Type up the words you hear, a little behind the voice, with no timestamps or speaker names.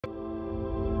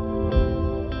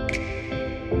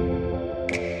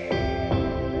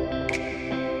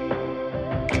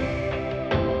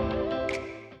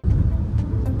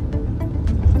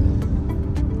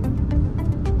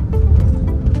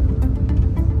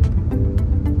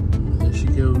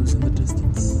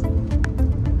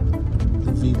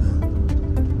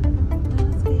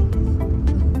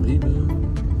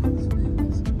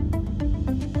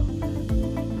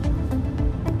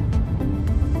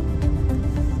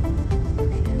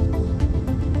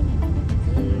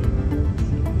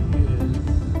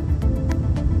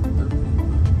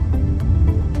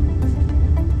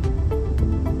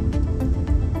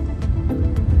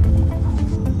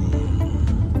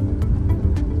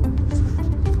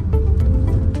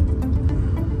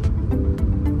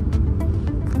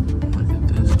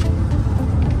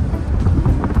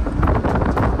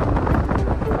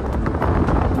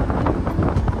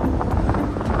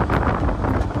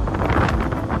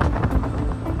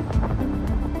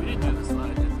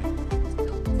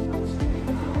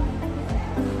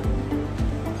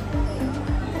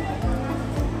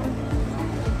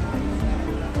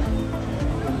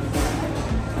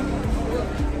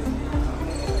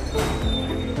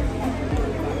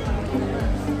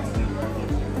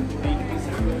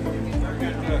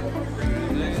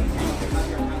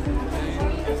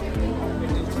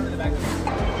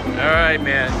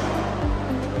right, man.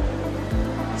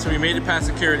 So we made it past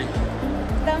security.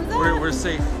 Thumbs up. We're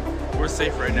safe. We're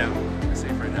safe right now. We're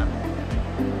safe right now.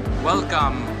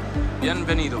 Welcome.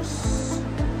 Bienvenidos.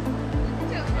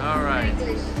 All right.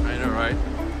 I know, right?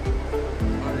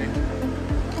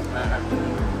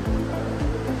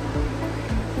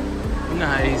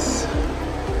 Nice.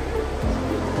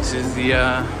 This is the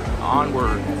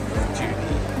onward to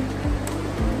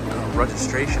the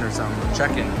registration or something.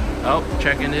 Check-in. Oh,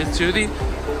 check-in is to the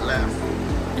left.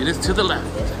 It is to the left.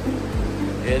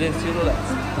 It is to the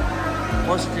left.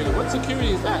 More security. What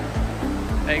security is that?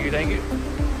 Thank you, thank you.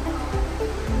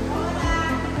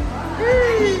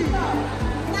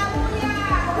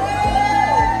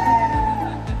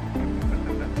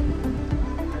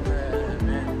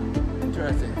 Man,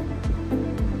 interesting.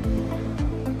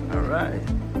 All right.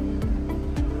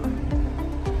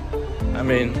 I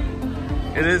mean,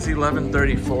 it is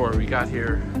 11:34. We got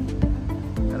here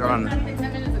at around 10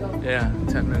 minutes ago. Yeah,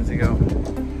 10 minutes ago.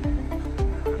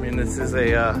 I mean, this is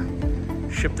a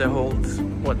ship that holds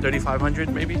what, 3,500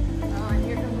 maybe? Oh, and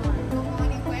here comes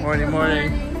one. Morning,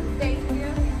 morning. Thank you.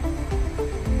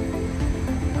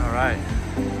 All right.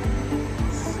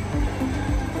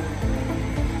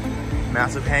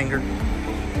 Massive hangar.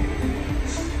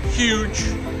 Huge.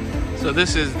 So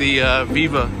this is the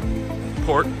Viva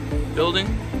port building.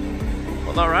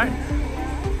 Well, all right.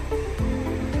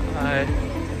 Hi.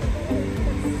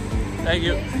 Thank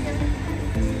you.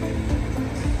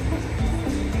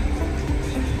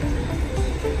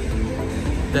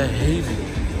 The Haven.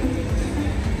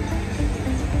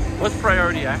 What's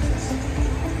priority access?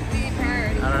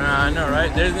 Priority. I don't know. I know,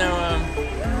 right? There's no.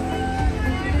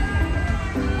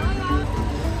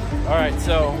 All right,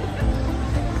 so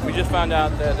we just found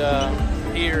out that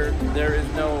here there is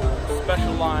no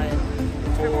special line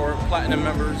for platinum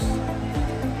members,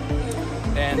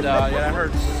 and yeah, that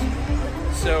hurts.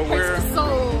 So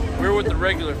we're with the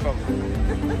regular folk.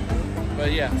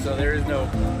 But yeah, so there is no,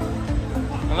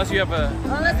 unless you have a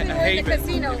Haven.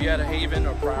 Casino. If you had a Haven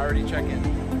or priority check-in,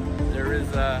 there is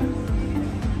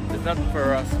there's nothing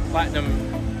for us platinum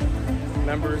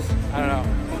members. I don't know,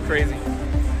 it's crazy.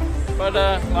 But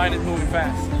line is moving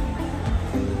fast.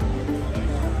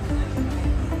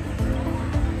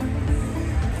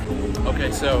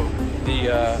 Okay, so we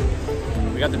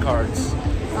got the cards.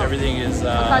 Everything is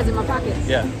cards in my pocket.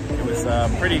 Yeah, it was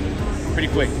pretty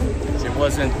quick. It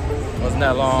wasn't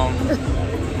that long.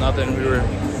 Nothing. We were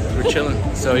chilling.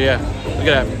 So yeah, look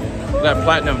at that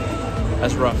platinum.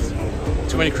 That's rough.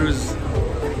 Too many cruises.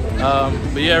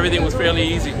 But yeah, everything was fairly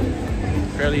easy.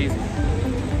 Fairly easy.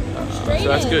 So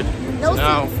that's good. So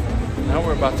now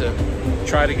we're about to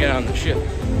try to get on the ship,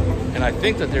 and I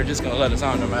think that they're just gonna let us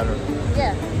on no matter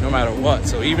what.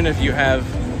 So even if you have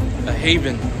a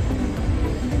Haven,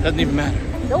 doesn't even matter.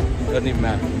 Nope. Doesn't even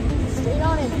matter. Straight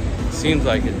on in. Seems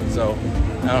like it. So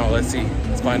I don't know. Let's see.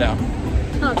 Let's find out.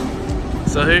 Huh.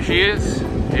 So here she is.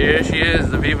 Here she is,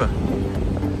 the Viva.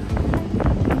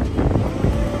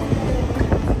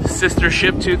 Sister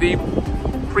ship to the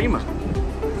Prima.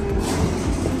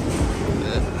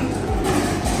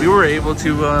 We were able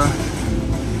to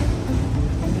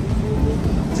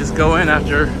just go in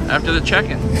after the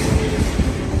check-in.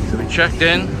 So we checked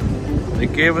in. They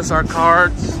gave us our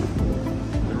cards.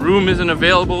 The room isn't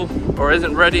available or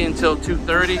isn't ready until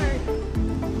 2:30,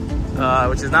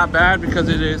 which is not bad because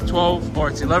it is 12 or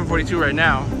it's 11:42 right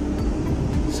now.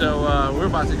 So we're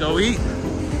about to go eat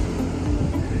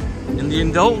in the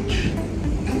Indulge.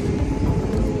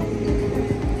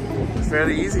 It's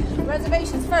fairly easy.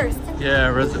 Reservations first.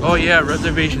 Yeah, oh yeah,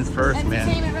 reservations first, man.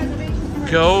 Entertainment reservations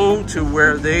first. Go to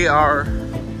where they are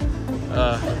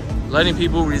letting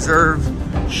people reserve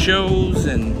shows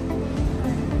and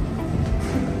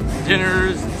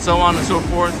dinners and so on and so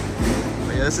forth.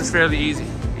 But yeah, this is fairly easy.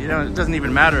 You know, it doesn't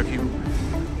even matter if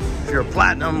you're a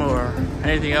platinum or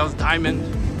anything else, diamond.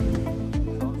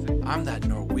 I'm that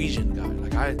Norwegian guy.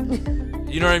 Like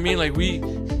you know what I mean? Like we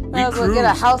cruised. Get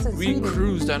a house in we Sweden.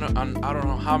 cruised on I don't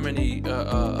know how many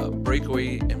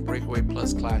breakaway and breakaway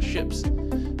plus class ships.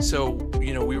 So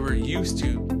you know we were used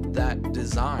to that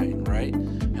design, right?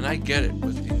 And I get it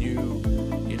with the new,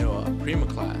 Prima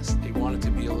class. They want it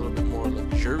to be a little bit more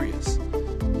luxurious.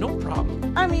 No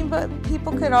problem. I mean, but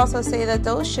people could also say that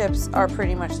those ships are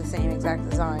pretty much the same exact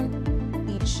design.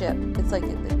 Each ship, it's like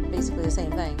basically the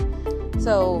same thing.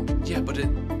 So yeah, but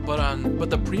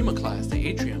the Prima class, the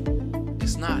Atrium,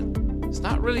 it's not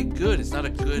really good. It's not a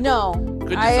good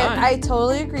design. I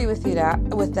totally agree with you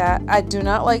with that. I do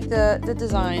not like the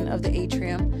design of the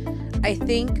Atrium. I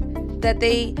think that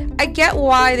I get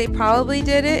why they probably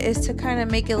did it, is to kind of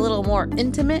make it a little more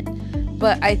intimate,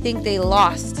 but I think they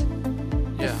lost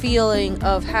the feeling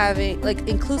of having like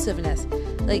inclusiveness.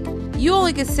 Like you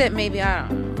only could sit maybe, I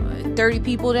don't know, 30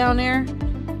 people down there.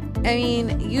 I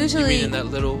mean, usually you mean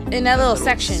in that little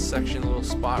section, little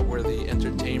spot where the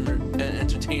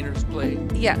entertainers play.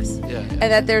 Yes. Yeah. And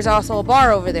that there's also a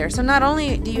bar over there. So not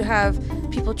only do you have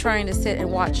people trying to sit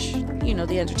and watch, you know,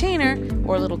 the entertainer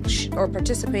or or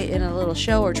participate in a little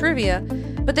show or trivia,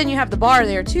 but then you have the bar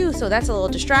there too. So that's a little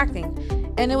distracting.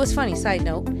 And it was funny. Side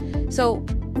note. So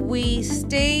we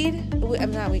stayed. We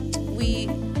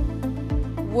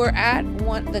were at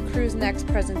the cruise next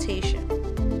presentation.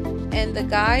 And the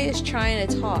guy is trying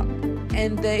to talk,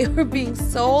 and they were being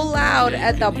so loud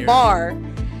at the bar.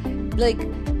 Like,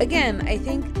 again, I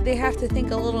think they have to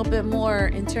think a little bit more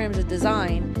in terms of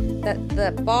design, that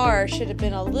the bar should have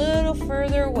been a little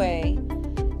further away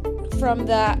from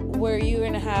that where you're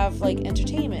going to have like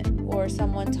entertainment or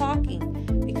someone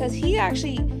talking, because he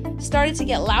actually started to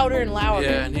get louder and louder.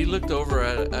 Yeah, and he looked over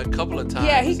at a couple of times.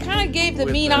 Yeah, he kind of gave the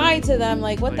mean eye to them,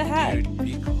 like, what the heck? Dude,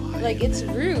 be quiet. Like, it's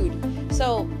rude.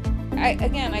 So I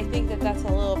think that's a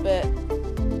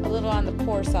little on the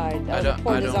poor side. That was a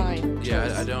poor design. Yeah,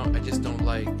 I just don't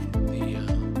like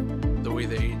the way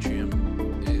the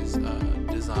atrium is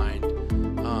designed.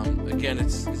 Again,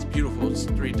 it's beautiful. It's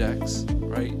 3 decks,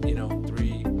 right? You know,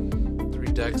 three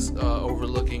decks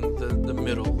overlooking the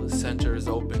middle. The center is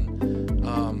open.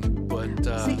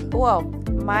 Well,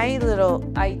 my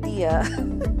little idea.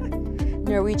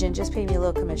 Norwegian just paid me a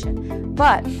little commission,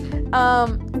 but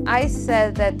I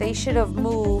said that they should have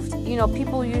moved. You know,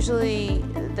 people usually,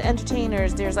 the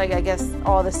entertainers, there's like, I guess,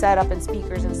 all the setup and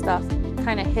speakers and stuff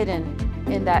kind of hidden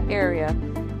in that area.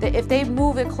 If they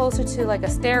move it closer to like a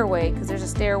stairway, because there's a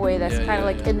stairway that's kind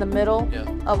of in the middle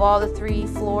of all the 3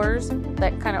 floors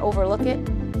that kind of overlook it.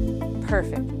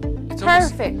 Perfect.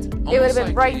 Perfect. It would have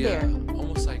been right there.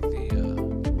 Almost like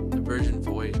the Virgin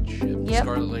Voyage ship, the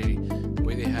Scarlet Lady. The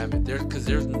way they have it there, because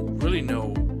there's really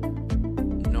no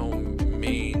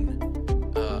main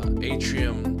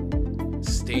atrium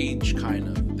stage kind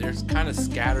of. There's kind of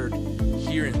scattered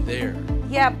here and there.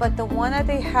 Yeah, but the one that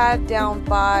they had down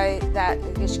by that,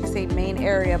 I guess you could say, main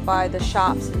area by the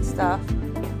shops and stuff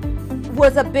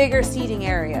was a bigger seating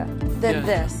area than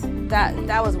this.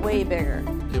 That was way bigger.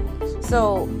 It was.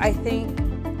 So I think,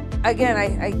 again,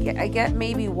 I get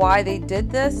maybe why they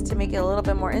did this, to make it a little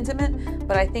bit more intimate,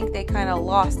 but I think they kind of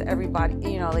lost everybody.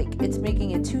 You know, like, it's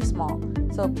making it too small.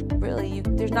 So really,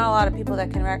 there's not a lot of people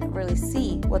that can really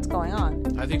see what's going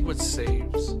on. I think what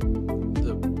saves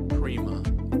the Prima,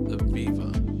 the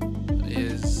Viva,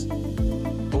 is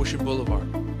Ocean Boulevard.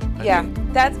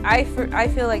 I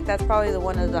feel like that's probably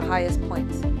one of the highest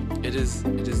points. It is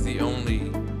the only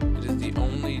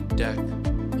deck,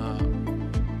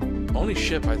 only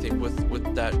ship, I think,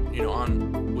 with that, you know,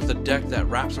 with a deck that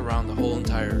wraps around the whole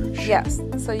entire ship. Yes,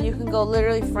 so you can go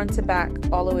literally front to back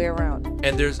all the way around.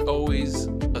 And there's always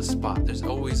a spot. There's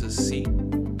always a seat.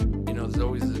 You know, there's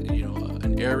always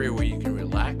an area where you can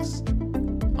relax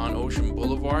on Ocean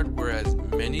Boulevard. Whereas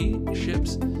many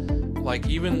ships, like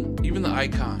even the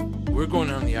Icon, we're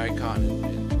going on the Icon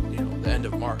in the end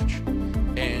of March,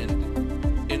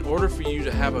 and in order for you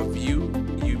to have a view,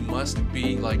 you must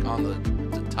be like on the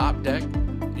top deck,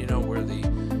 you know, where the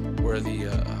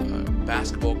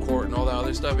basketball court and all that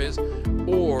other stuff is,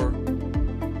 or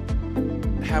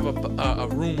have a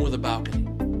room with a balcony.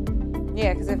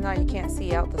 Yeah, because if not, you can't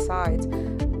see out the sides.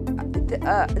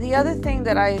 The other thing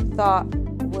that I thought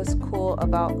was cool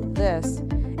about this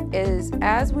is,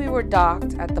 as we were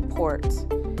docked at the port,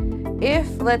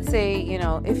 if, let's say, you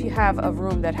know, if you have a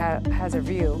room that has a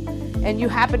view and you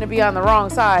happen to be on the wrong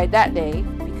side that day,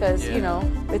 because you know,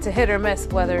 it's a hit or miss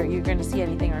whether you're going to see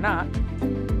anything or not,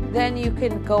 then you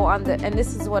can go on and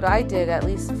this is what I did, at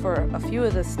least for a few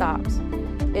of the stops,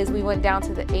 is we went down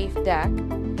to the 8th deck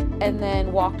and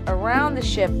then walked around the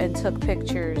ship and took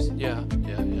pictures,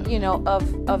 you know,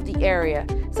 of the area.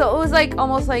 So it was like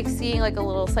almost like seeing like a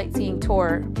little sightseeing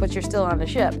tour, but you're still on the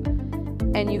ship,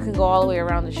 and you can go all the way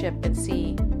around the ship and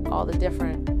see all the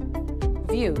different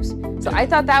views. So I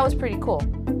thought that was pretty cool.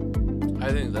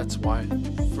 I think that's why,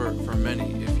 for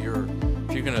many, if you're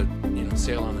gonna, you know,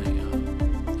 sail on a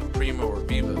Prima or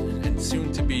Viva, and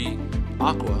soon to be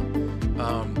Aqua,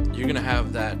 you're gonna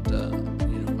have that,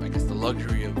 you know, I guess the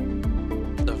luxury of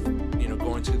you know,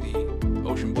 going to the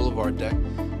Ocean Boulevard deck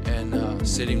and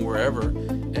sitting wherever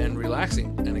and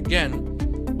relaxing. And again,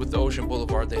 with the Ocean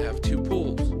Boulevard, they have 2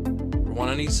 pools, one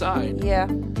on each side. Yeah.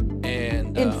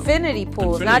 And infinity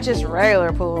pools, not just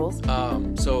regular pools.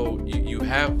 So you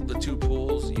have the 2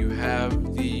 pools. You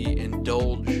have the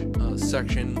Indulge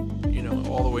section, you know,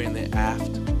 all the way in the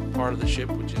aft part of the ship,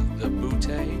 which is the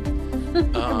Vacay.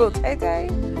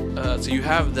 So you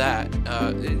have that.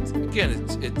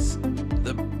 It's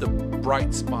the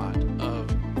bright spot of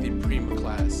the Prima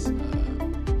class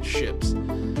ships.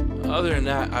 Other than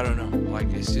that, I don't know. Like,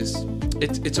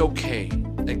 it's okay.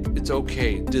 Like, it's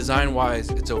okay. Design wise,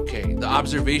 it's okay. The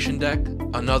observation deck,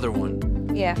 another one.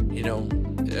 Yeah. You know,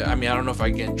 I mean, I don't know if I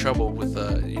get in trouble with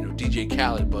DJ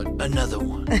Khaled, but another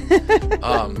one.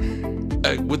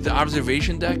 With the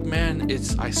observation deck, man,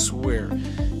 I swear,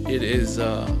 it is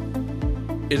a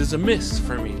miss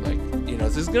for me. Like,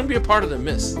 this is gonna be a part of the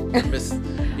miss.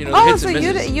 So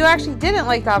you actually didn't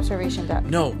like the observation deck?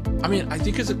 No, I mean, I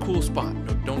think it's a cool spot.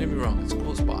 No, don't get me wrong, it's a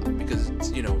cool spot because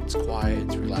it's it's quiet,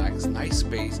 it's relaxed, nice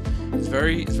space. It's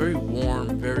very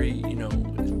warm, very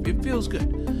it feels good.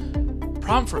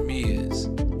 Problem for me is,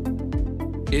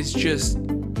 it's just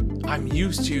I'm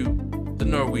used to the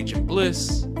Norwegian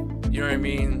Bliss. You know what I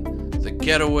mean? The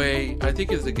Getaway. I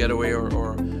think it's the Getaway or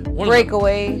one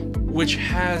Breakaway. Which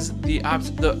has the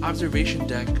observation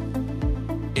deck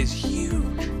is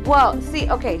huge. Well, see,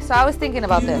 okay, so I was thinking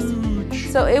about this.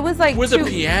 So it was like with a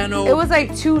piano. It was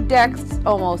like 2 decks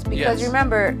almost, because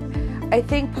remember, I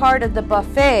think part of the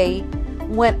buffet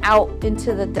went out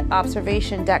into the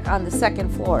observation deck on the 2nd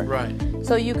floor. Right.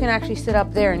 So you can actually sit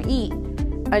up there and eat,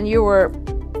 and you were,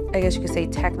 I guess you could say,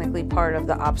 technically part of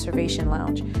the observation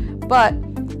lounge. But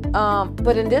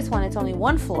in this one, it's only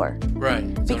 1 floor. Right.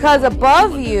 Because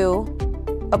above you,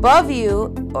 above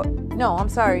you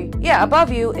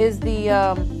is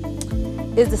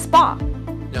the spa.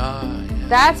 Yeah.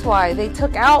 That's why they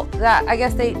took out that. I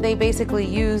guess they basically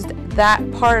used that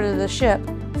part of the ship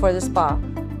for the spa.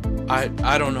 I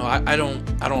don't know. I don't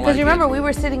like it. Because you remember, we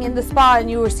were sitting in the spa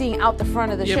and you were seeing out the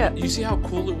front of the ship. But you see how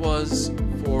cool it was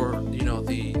for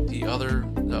the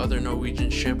other Norwegian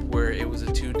ship where it was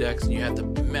a 2 decks and you had the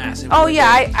massive. Oh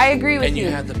yeah, I agree with you. And you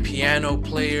had the piano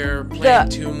player playing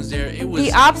tunes there. It was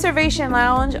the observation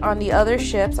lounge on the other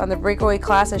ships, on the Breakaway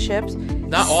class of ships.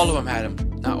 Not all of them had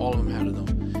them. Not all of them had them.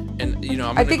 And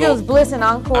I think it was Bliss and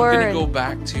Encore. I'm gonna go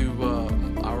back to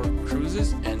our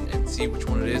cruises and see which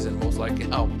one it is, and most likely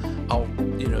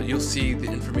you'll see the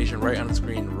information right on the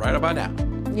screen right about now.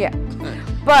 Yeah.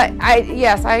 But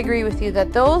I agree with you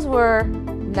that those were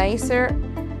nicer,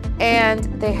 and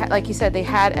they had, like you said, they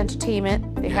had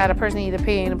entertainment. They had a person either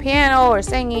playing a piano or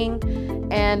singing,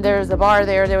 and there's a bar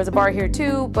there. There was a bar here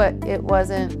too, but it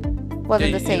wasn't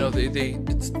the same.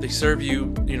 They serve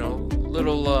you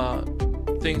little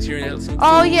things here and there.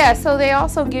 Oh yeah, so they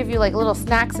also give you like little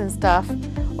snacks and stuff,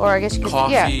 or I guess you could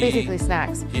coffee, basically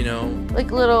snacks. Like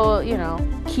little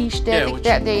quiche.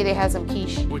 That day they had some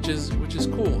quiche, which is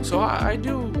cool. So I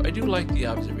do like the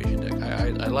observation deck.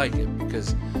 I like it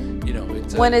because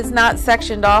it's when it's not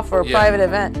sectioned off for a private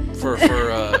event for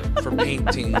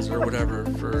paintings or whatever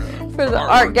for the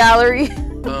art gallery.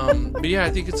 But yeah, I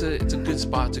think it's a good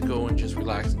spot to go and just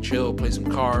relax and chill, play some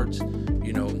cards,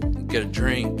 get a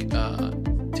drink,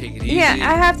 take it easy. Yeah,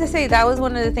 I have to say that was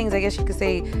one of the things, I guess you could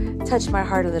say, touched my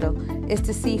heart a little, is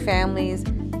to see families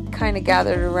kind of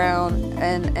gathered around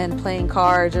and playing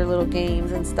cards or little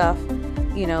games and stuff.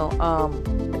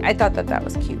 I thought that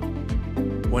was cute.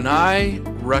 When I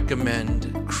recommend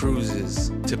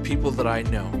cruises to people that I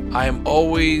know, I am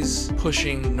always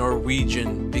pushing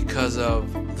Norwegian because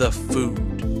of the food.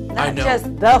 Not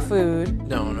just the food.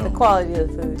 No. The quality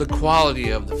of the food. The quality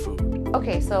of the food.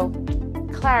 Okay, so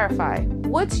clarify.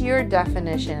 What's your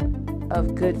definition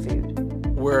of good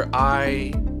food? Where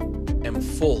I am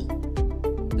full.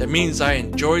 That means I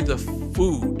enjoy the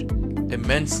food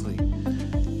immensely.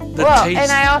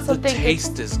 The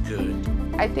taste is good.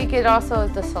 I think it also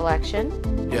is the selection.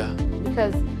 Yeah.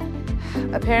 Because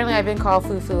apparently I've been called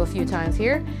foo-foo a few times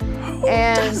here.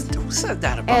 Who said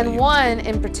that about you? And one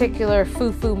in particular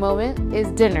foo-foo moment is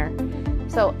dinner.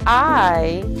 So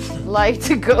I like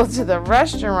to go to the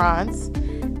restaurants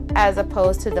as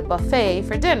opposed to the buffet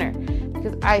for dinner,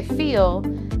 because I feel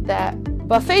that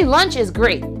buffet lunch is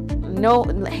great. No,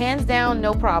 hands down,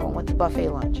 no problem with the buffet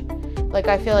lunch. Like,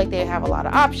 I feel like they have a lot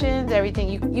of options.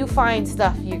 Everything you find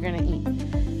stuff you're gonna eat,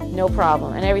 no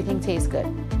problem, and everything tastes good.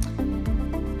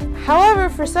 However,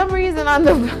 for some reason on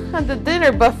the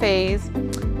dinner buffets,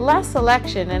 less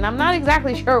selection, and I'm not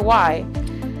exactly sure why.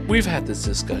 We've had this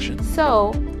discussion.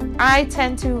 So I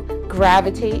tend to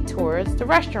gravitate towards the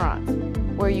restaurants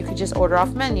where you could just order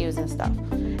off menus and stuff.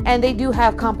 And they do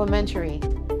have complimentary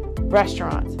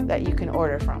restaurants that you can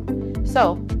order from.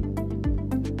 So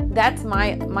that's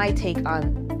my take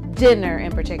on dinner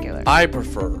in particular. I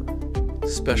prefer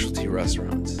specialty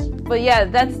restaurants But yeah,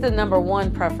 that's the number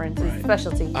one preference is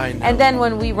specialty. I know. And then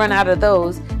when we run out of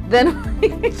those, then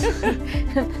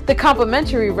the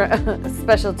complimentary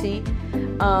specialty,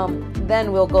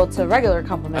 then we'll go to regular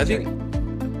complimentary. I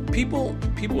think people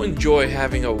enjoy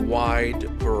having a wide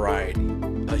variety,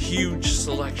 a huge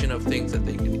selection of things that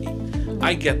they can eat.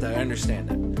 I get that. I understand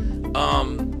that.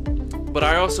 But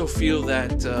I also feel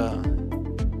that,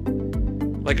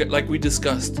 like we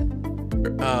discussed,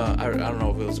 I don't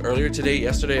know if it was earlier today,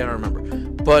 yesterday, I don't remember.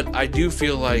 But I do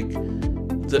feel like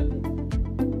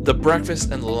the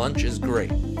breakfast and the lunch is great,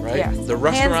 right? Yes. The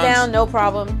restaurants, hands down, no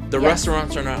problem. The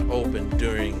restaurants are not open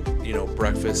during,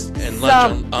 breakfast and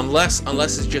lunch unless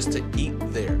it's just to eat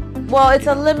there. Well, it's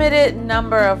a limited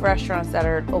number of restaurants that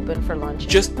are open for lunch.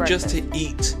 Just to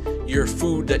eat your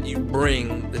food that you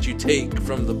take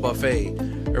from the buffet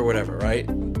or whatever, right?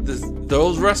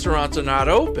 Those restaurants are not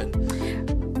open.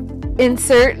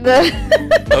 Insert the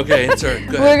Okay, insert.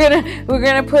 Go ahead. We're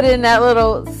gonna put in that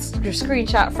little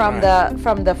screenshot from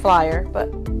the flyer. But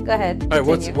go ahead. All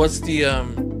right. What's the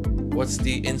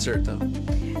insert though?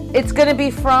 It's gonna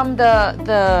be from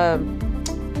the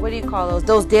what do you call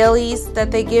those dailies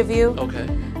that they give you? Okay.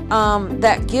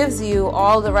 That gives you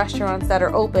all the restaurants that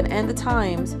are open and the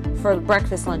times for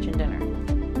breakfast, lunch, and dinner.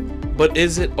 But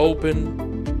is it open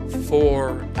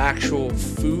for actual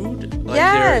food? Like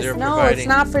yes. they're No, providing... it's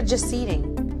not for just seating.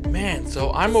 Man,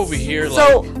 so I'm over here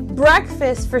So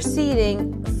breakfast for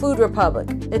seating, Food Republic.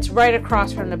 It's right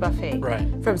across from the buffet. Right.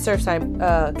 From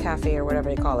Surfside Cafe or whatever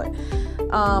they call it.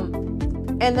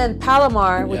 And then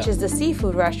Palomar, which is the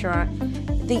seafood restaurant,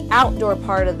 the outdoor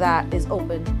part of that is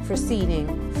open for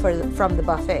seating from the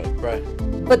buffet. Right.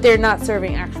 But they're not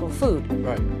serving actual food.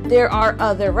 Right. There are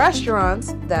other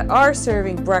restaurants that are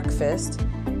serving breakfast.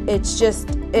 It's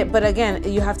just but again,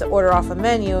 you have to order off a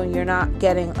menu and you're not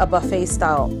getting a buffet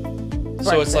style breakfast.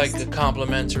 So it's like a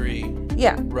complimentary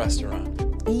restaurant.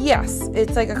 Yes,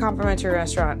 it's like a complimentary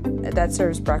restaurant that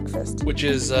serves breakfast. Which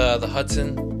is the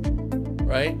Hudson,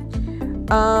 right?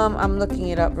 I'm looking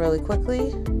it up really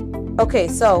quickly. Okay,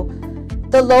 so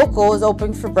the local is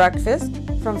open for breakfast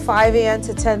from 5 a.m.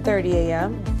 to 10:30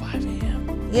 a.m. 5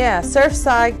 a.m. Yeah,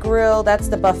 Surfside Grill, that's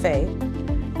the buffet.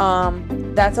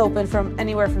 That's open from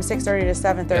anywhere from 6:30 to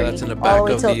 7:30. Yeah, that's in the back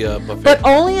of the buffet. But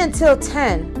only until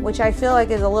 10, which I feel like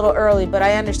is a little early, but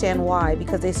I understand why,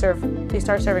 because they start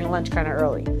serving lunch kind of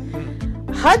early.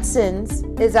 Hudson's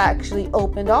is actually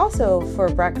opened also for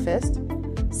breakfast,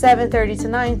 7:30 to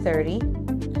 9:30.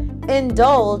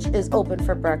 Indulge is open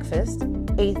for breakfast,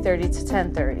 8:30 to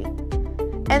 10:30.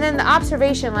 And then the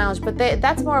Observation Lounge, but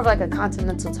that's more of like a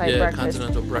continental type breakfast. Yeah,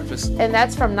 continental breakfast. And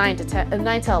that's from 9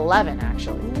 to 11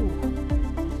 actually.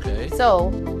 Okay.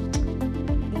 So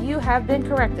you have been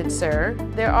corrected, sir.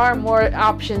 There are more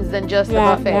options than just the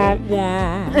buffet.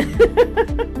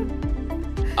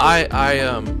 I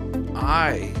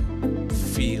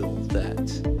feel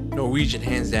that Norwegian,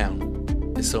 hands down,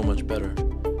 is so much better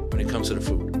when it comes to the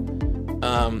food.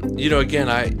 Again,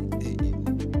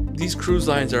 these cruise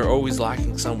lines are always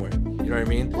lacking somewhere. You know what I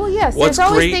mean? Well, yes. There's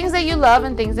always things that you love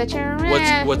and things that you're.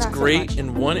 What's great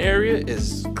in one area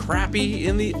is crappy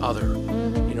in the other.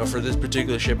 For this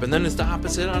particular ship, and then it's the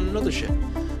opposite on another ship.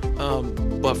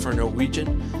 But for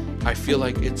Norwegian, I feel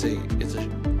like it's a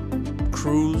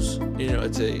cruise.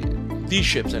 These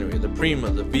ships anyway, the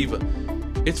Prima, the Viva.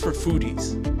 It's for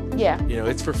foodies. Yeah.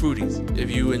 It's for foodies.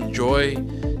 If you enjoy,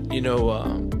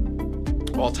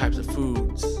 all types of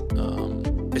foods.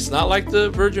 It's not like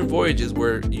the Virgin Voyages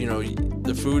where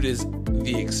the food is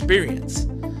the experience.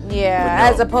 Yeah,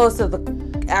 as opposed to the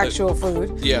actual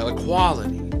food. Yeah, the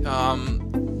quality.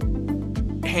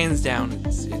 Hands down,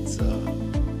 it's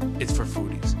for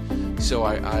foodies. So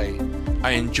I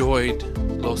enjoyed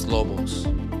Los Lobos,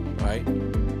 right?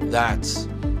 That's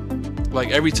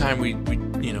like every time we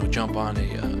jump on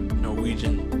a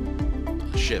Norwegian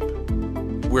ship,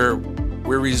 we're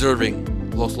reserving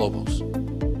Los Lobos.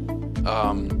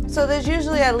 So there's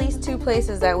usually at least two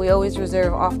places that we always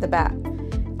reserve off the bat.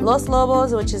 Los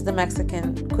Lobos, which is the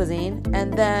Mexican cuisine,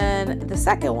 and then the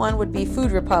second one would be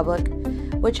Food Republic,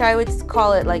 which I would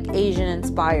call it like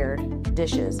Asian-inspired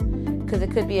dishes, because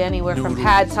it could be anywhere from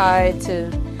pad thai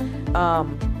to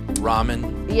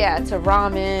ramen. Yeah, to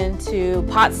ramen to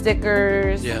pot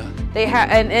stickers. Yeah. They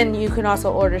have, and you can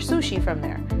also order sushi from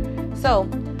there. So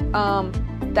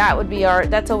that would be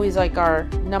that's always like our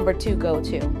number 2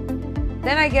 go-to.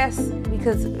 Then I guess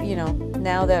because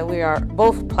now that we are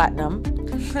both platinum,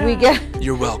 we get.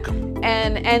 You're welcome.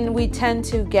 And we tend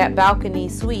to get balcony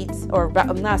suites, or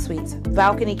not suites,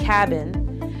 balcony cabin.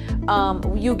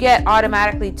 You get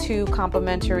automatically 2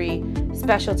 complimentary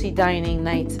specialty dining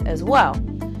nights as well.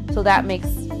 So that makes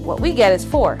what we get is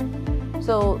 4.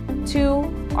 So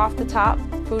 2 off the top,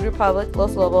 Food Republic,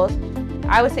 Los Lobos.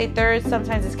 I would say third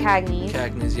sometimes is Cagney's.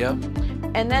 Cagney's, yep.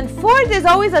 And then fourth is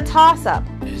always a toss-up.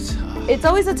 It's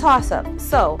always a toss-up.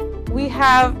 So we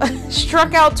have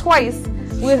struck out twice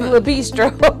with Le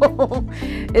Bistro,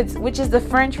 which is the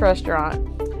French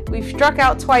restaurant. We've struck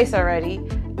out twice already.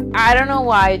 I don't know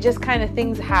why. Just kind of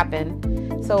things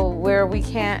happen. So where we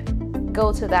can't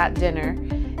go to that dinner.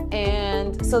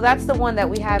 And so that's the one that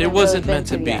we haven't. It wasn't really meant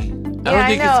to be. Yet.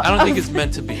 I don't think it's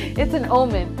meant to be. It's an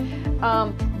omen.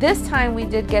 This time we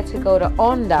did get to go to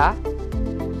Onda,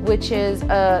 which is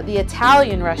the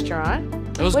Italian restaurant.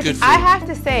 It was good food. I have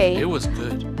to say, it was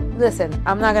good. Listen,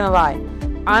 I'm not gonna lie.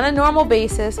 On a normal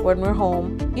basis, when we're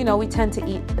home, we tend to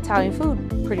eat Italian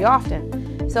food pretty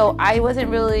often. So I wasn't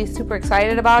really super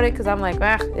excited about it because I'm like,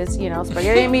 it's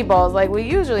spaghetti and meatballs like we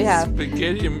usually have.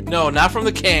 Spaghetti? No, not from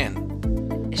the can.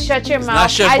 Shut your mouth.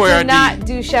 Not Chef I Boyardee. do not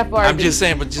do Chef Boyardee. I'm just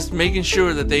saying, but just making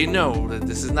sure that they know that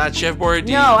this is not Chef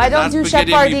Boyardee. No, I don't do Chef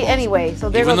Boyardee anyway. So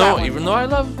there goes that one. Even though I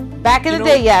love back in the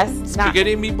day, yes,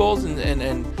 spaghetti and meatballs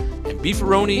and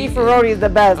beefaroni. Beefaroni is the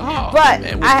best, but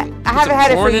man, I haven't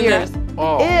had it for years.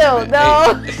 Oh, ew, man.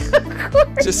 no.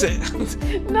 Hey. Just say.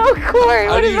 No corn.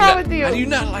 What is wrong with you? How do you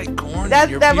not like corn?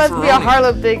 That must be a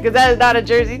Harlem thing, because that is not a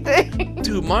Jersey thing.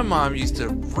 Dude, my mom used to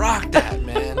rock that,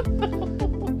 man.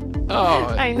 Oh,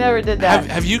 I never did that.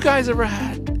 Have you guys ever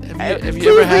had? Have you Please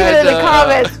ever had? Leave it in the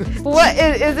comments. What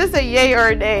is this, a yay or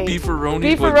a nay?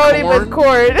 Beefaroni with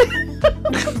corn.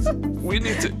 We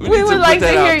We would like to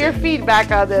hear your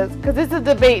feedback on this, because it's a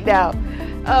debate now.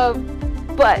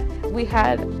 But we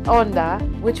had Onda,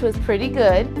 which was pretty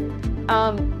good.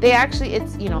 They actually,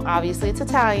 obviously it's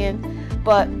Italian,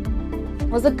 but it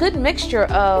was a good mixture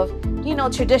of,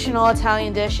 traditional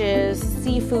Italian dishes,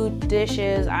 seafood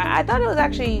dishes. I thought it was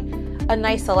actually a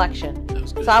nice selection.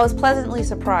 So I was pleasantly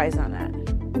surprised on that.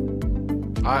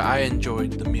 I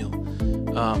enjoyed the meal.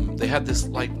 They had this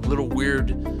like little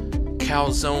weird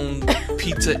calzone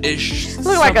pizza-ish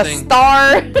Looked like a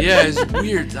star. Yeah, it's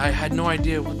weird. I had no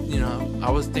idea what, I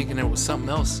was thinking it was something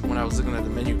else when I was looking at the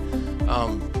menu.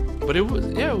 But it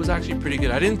was actually pretty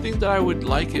good. I didn't think that I would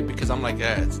like it because I'm like,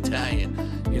 it's Italian.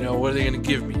 What are they gonna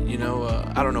give me?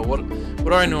 I don't know what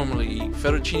do I normally eat?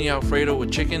 Fettuccine Alfredo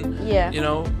with chicken. Yeah.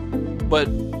 But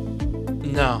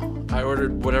no, I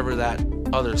ordered whatever that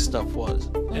other stuff was,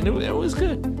 and it was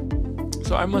good.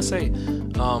 So I must say,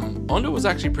 Onda was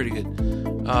actually pretty good.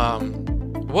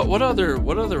 What other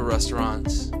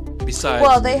restaurants besides?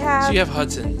 Well, they have. So you have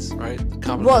Hudson's, right?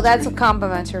 Well, that's a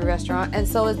complimentary restaurant, and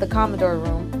so is the Commodore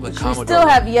Room. We still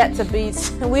have yet to be.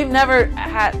 We've never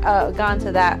had gone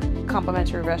to that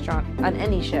complimentary restaurant on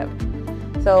any ship.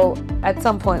 So at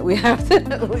some point we have to.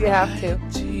 We have to.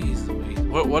 Jeez Louise.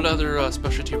 What other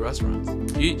specialty restaurants?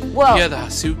 The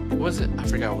Hasuki. What was it? I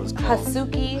forgot what it's called.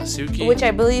 Hasuki, which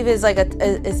I believe is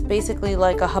is basically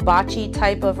like a hibachi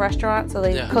type of restaurant. So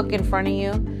they cook in front of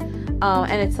you,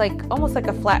 and it's like almost like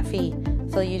a flat fee.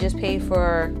 So you just pay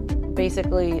for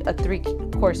basically a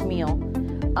 3-course meal,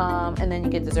 and then you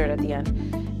get dessert at the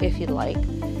end if you'd like.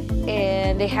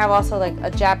 And they have also like a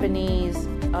Japanese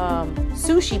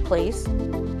sushi place.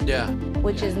 Yeah.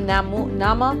 Which is Nama,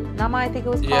 I think it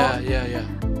was called. Yeah.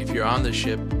 If you're on the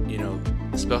ship,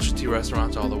 specialty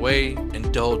restaurants all the way.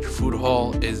 Indulge Food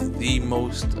Hall is the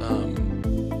most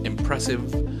impressive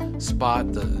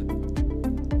spot, the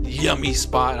yummy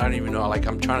spot. I don't even know. Like,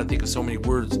 I'm trying to think of so many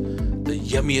words. The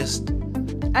yummiest.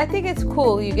 I think it's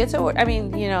cool. You get to, I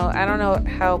don't know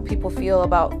how people feel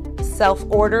about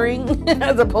self-ordering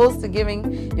as opposed to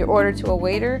giving your order to a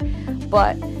waiter,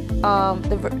 but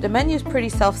the menu is pretty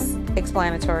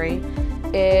self-explanatory.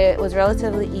 It was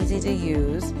relatively easy to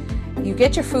use. You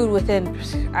get your food within,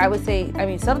 I would say,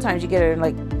 sometimes you get it in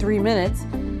like 3 minutes.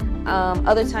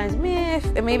 Other times,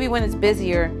 maybe when it's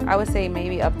busier, I would say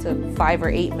maybe up to 5 or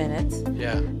 8 minutes.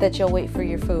 Yeah. That you'll wait for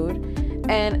your food.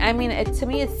 And to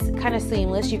me, it's kind of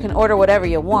seamless. You can order whatever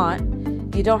you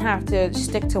want. You don't have to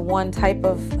stick to one type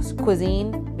of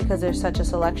cuisine because there's such a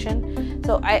selection.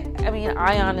 So I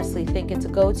honestly think it's a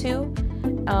go-to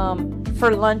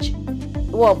for lunch.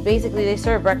 Well, basically they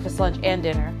serve breakfast, lunch, and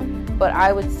dinner. But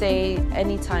I would say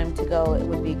any time to go, it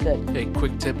would be good. Hey,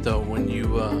 quick tip though: when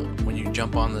you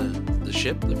jump on the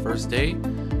ship the first day,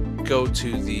 go to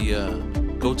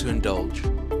Indulge.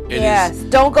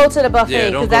 Don't go to the buffet. Yeah,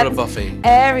 don't go to the buffet.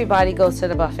 Everybody goes to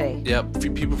the buffet. Yep,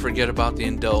 people forget about the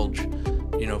Indulge,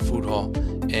 food hall,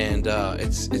 and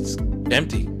it's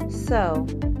empty. So,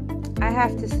 I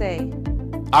have to say,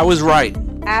 I was right.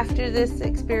 After this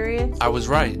experience, I was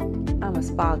right. I'm a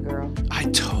spa girl. I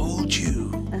told you.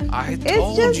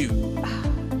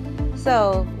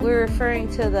 So we're referring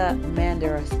to the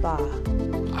Mandara Spa.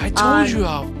 I told you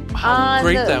how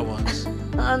great that was.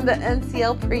 On the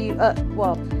NCL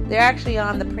well, they're actually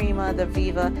on the Prima, the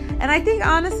Viva, and I think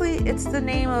honestly, it's the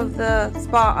name of the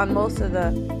spa on most of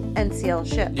the NCL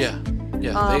ships. Yeah.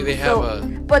 They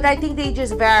have but I think they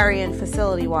just vary in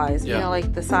facility wise. Yeah. You know,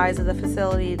 like the size of the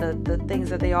facility, the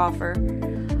things that they offer.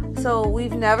 So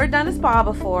we've never done a spa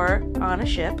before on a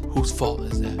ship. Whose fault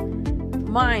is that?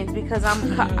 Mine's, because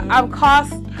I'm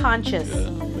cost conscious.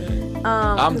 I'm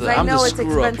I know the it's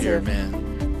screw up expensive. here,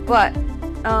 man. But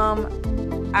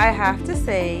I have to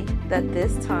say that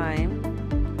this time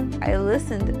I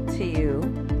listened to you,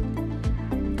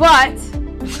 but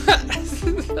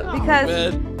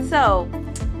because so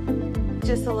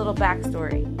just a little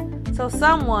backstory. So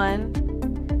someone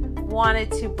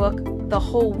wanted to book the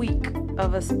whole week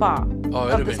of a spa. Oh,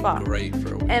 it would have been great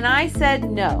for a week. And I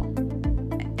said no.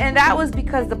 And that was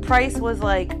because the price was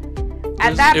like,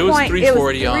 at that point, it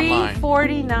was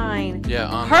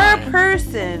 $349 per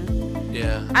person.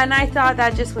 Yeah. And I thought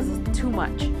that just was too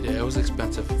much. Yeah, it was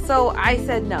expensive. So I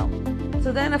said no.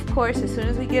 So then, of course, as soon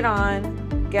as we get on,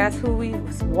 guess who we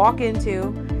walk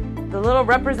into? The little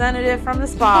representative from the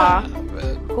spa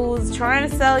who's trying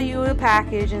to sell you a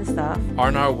package and stuff.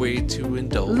 On our way to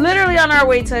Indulge. Literally on our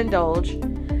way to Indulge.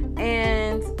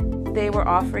 And they were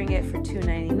offering it for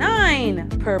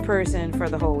 $2.99 per person for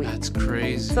the whole week. That's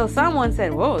crazy. So someone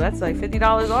said, whoa, that's like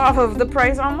 $50 off of the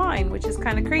price online, which is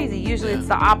kind of crazy. Usually it's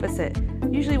the opposite.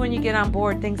 Usually when you get on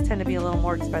board, things tend to be a little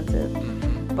more expensive.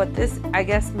 Mm-hmm. But this, I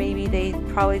guess maybe they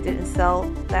probably didn't sell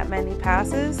that many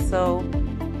passes, so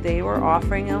they were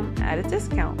offering them at a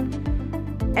discount.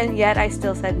 And yet I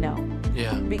still said no.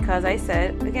 Yeah. Because I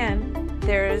said, again,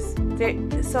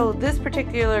 so this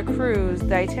particular cruise,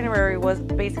 the itinerary was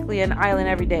basically an island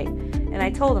every day. And I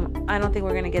told him, I don't think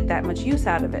we're going to get that much use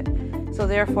out of it. So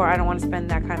therefore, I don't want to spend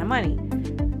that kind of money.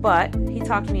 But he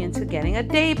talked me into getting a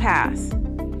day pass.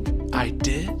 I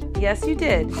did? Yes, you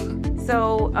did.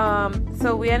 So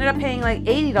we ended up paying like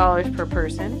 $80 per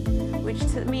person, which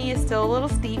to me is still a little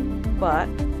steep, but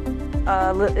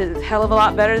a hell of a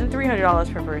lot better than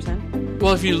 $300 per person.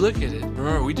 Well, if you look at it,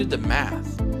 remember, we did the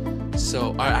math.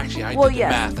 So I did the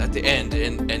math at the end,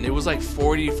 and it was like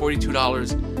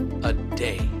 $42 a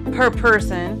day per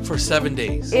person for 7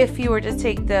 days. If you were to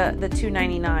take the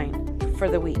 $2.99 for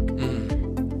the week.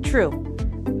 True.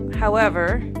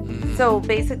 However, so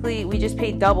basically we just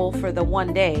paid double for the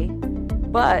 1 day,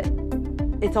 but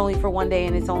it's only for 1 day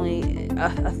and it's only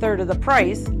a third of the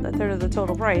price, a third of the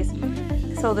total price.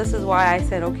 So this is why I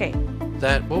said okay.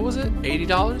 That, what was it?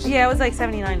 $80? Yeah, it was like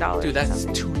 $79. Dude, that's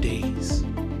 2 days.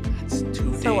 That's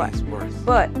 2 days worth.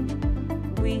 But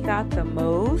we got the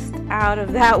most out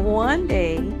of that 1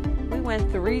 day. We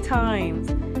went 3 times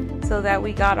so that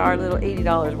we got our little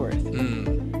 $80 worth.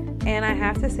 And I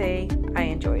have to say, I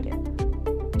enjoyed it.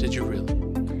 Did you really?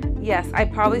 Yes, I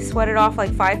probably sweated off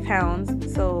like 5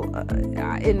 pounds. So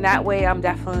in that way, I'm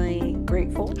definitely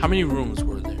grateful. How many rooms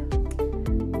were there?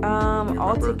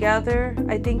 Altogether,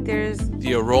 I think there's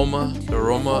the aroma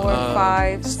 4,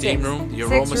 5, steam 6, room, the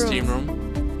aroma steam room.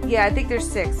 Yeah, I think there's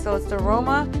 6. So it's the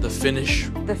aroma, the finish,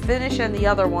 and the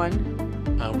other one,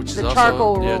 which is the also,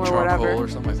 charcoal room charcoal or whatever, or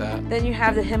something like that. Then you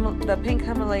have the pink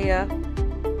Himalaya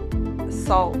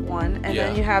salt one, and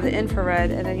then you have the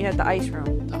infrared, and then you have the ice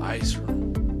room. The ice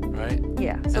room, right?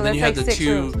 Yeah. So and then that's you have like the 6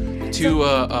 two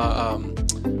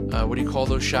rooms. What do you call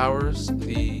those showers?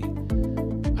 I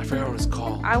forgot what it's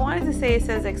called. I wanted to say it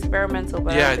says experimental,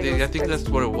 but yeah, I think that's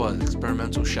what it was.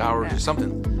 Experimental showers or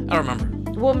something. I don't remember.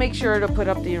 We'll make sure to put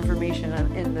up the information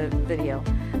in the video.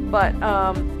 But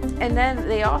and then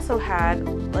they also had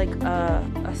like a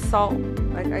salt,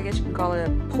 like I guess you can call it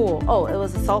a pool. Oh, it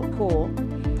was a salt pool,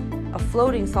 a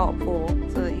floating salt pool,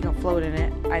 so that you can float in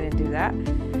it. I didn't do that.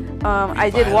 I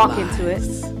did walk into it.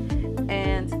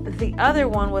 And the other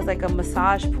one was like a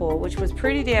massage pool, which was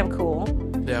pretty damn cool.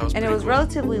 Yeah, it was and it was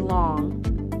relatively long,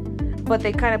 but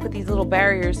they kind of put these little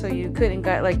barriers so you couldn't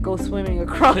go swimming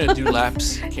across. Do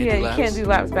laps. You can't do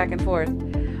laps back and forth.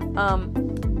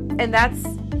 And that's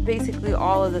basically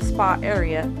all of the spa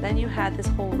area. Then you had this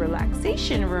whole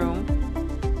relaxation room,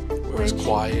 which was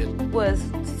quiet. Was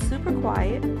super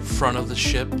quiet. Front of the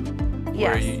ship.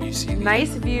 Yes. Where you see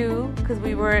nice view, because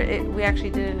we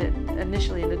actually did it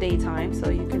initially in the daytime,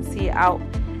 so you can see out,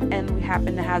 and we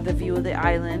happened to have the view of the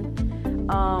island.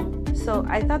 So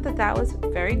I thought that was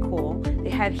very cool.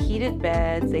 They had heated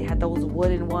beds. They had those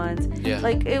wooden ones. Yeah.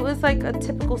 Like it was like a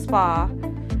typical spa,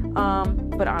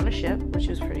 but on a ship, which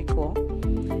was pretty cool.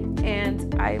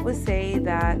 And I would say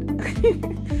that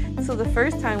so the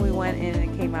first time we went in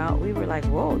and came out, we were like,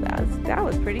 whoa, that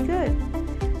was pretty good.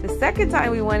 The second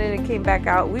time we went in and came back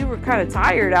out, we were kind of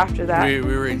tired after that. We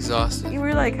were exhausted. We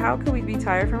were like, how could we be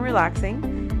tired from relaxing?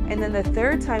 And then the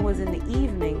third time was in the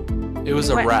evening. It was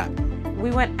a wrap.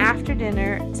 We went after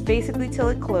dinner. It's basically till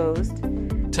it closed.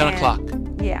 10 o'clock.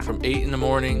 Yeah. From 8 in the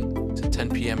morning to 10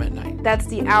 p.m. at night. That's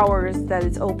the hours that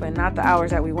it's open, not the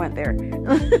hours that we went there.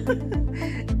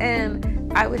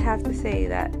 And I would have to say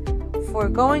that for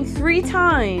going 3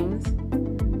 times,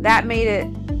 that made it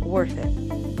worth it.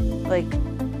 Like,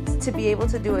 to be able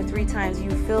to do it 3 times,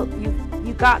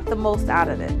 you got the most out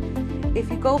of it. If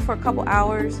you go for a couple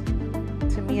hours,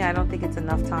 to me, I don't think it's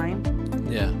enough time.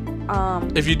 Yeah.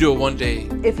 If you do it one day.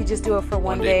 If you just do it for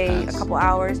one day, pass. a couple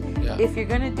hours. Yeah. If you're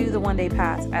gonna do the 1 day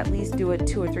pass, at least do it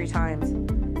 2 or 3 times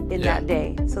in that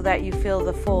day, so that you feel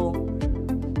the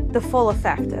full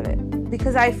effect of it.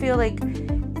 Because I feel like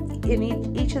in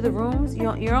each of the rooms,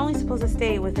 you're only supposed to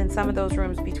stay within some of those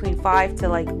rooms between 5 to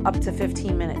like up to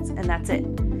 15 minutes, and that's it.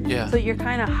 Yeah. So you're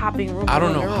kind of hopping room. I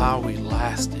don't know how we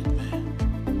lasted,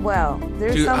 man. Well,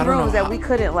 there's Dude, some rooms that we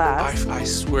couldn't last. I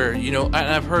swear, and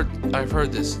I've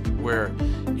heard this where,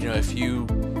 if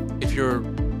you're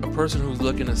a person who's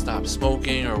looking to stop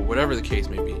smoking or whatever the case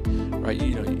may be, right?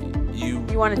 You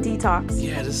want to detox.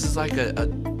 Yeah, this is like a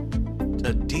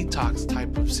detox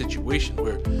type of situation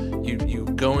where you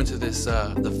go into this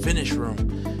the finish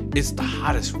room. It's the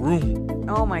hottest room.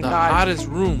 Oh my God. The hottest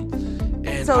room.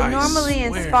 And so normally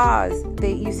in spas,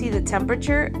 you see the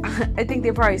temperature. I think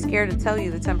they're probably scared to tell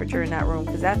you the temperature in that room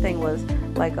because that thing was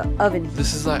like an oven heat.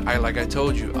 This is like I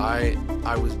told you, I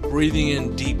was breathing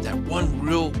in deep, that one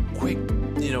real quick,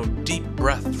 deep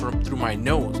breath through my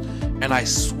nose, and I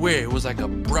swear it was like a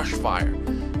brush fire.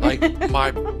 Like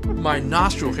my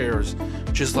nostril hairs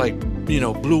just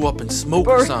blew up in smoke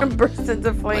or something. Burst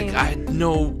into flames.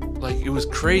 Like it was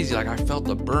crazy. Like I felt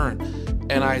the burn,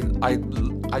 and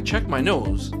I checked my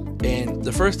nose, and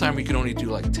the first time we could only do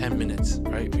like 10 minutes,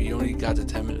 right? We only got to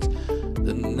 10 minutes.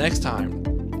 The next time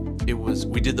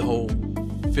we did the whole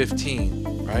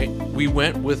 15, right? We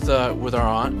went with our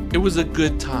aunt. It was a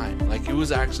good time. Like it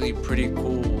was actually pretty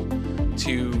cool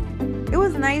It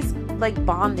was nice, like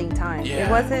bonding time. Yeah.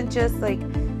 It wasn't just like,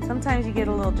 sometimes you get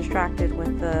a little distracted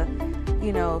with the,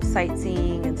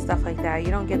 sightseeing and stuff like that.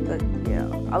 You don't get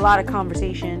a lot of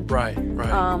conversation. Right.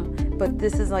 But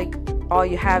this is like, all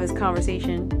you have is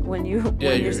conversation when you're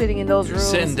sitting in those rooms,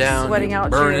 sitting down, sweating out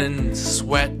burning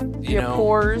sweat, your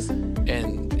pores,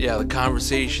 and the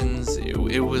conversations.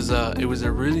 It was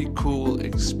a really cool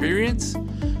experience.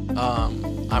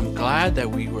 I'm glad that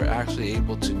we were actually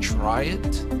able to try it.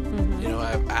 Mm-hmm.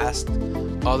 I've asked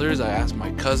others. I asked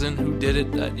my cousin who did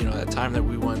it. That time that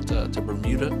we went to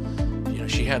Bermuda.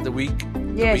 She had the weekly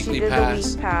pass. The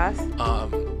week pass.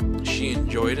 She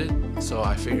enjoyed it. So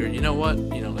I figured,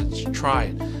 let's try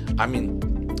it. I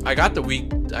mean, I got the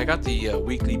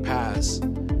weekly pass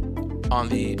on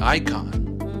the Icon.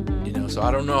 Mm-hmm. So I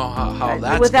don't know how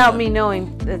that's without me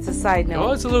knowing. It's a side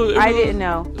note. Well, I didn't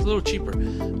know. It's a little cheaper,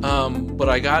 but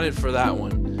I got it for that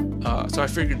one. So I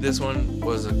figured this one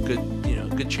was a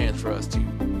good chance for us to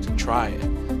try it,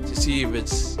 to see if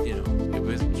it's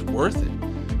worth it.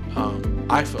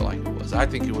 I feel like it was. I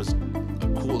think it was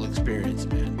a cool experience,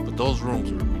 man. But those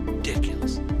rooms were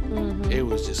ridiculous. Mm-hmm. It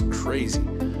was just crazy.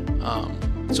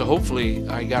 So hopefully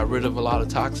I got rid of a lot of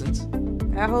toxins.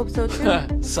 I hope so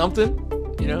too. Something,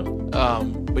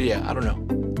 but yeah, I don't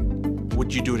know.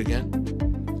 Would you do it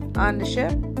again? On the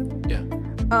ship? Yeah.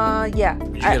 Yeah.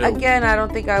 I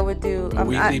don't think I would do a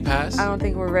weekly pass. I don't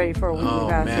think we're ready for a weekly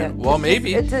pass man. yet. Well,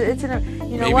 maybe.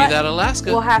 Maybe what? That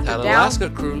Alaska. We'll have Alaska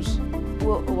cruise.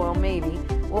 Well, maybe.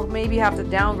 We'll maybe have to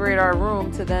downgrade our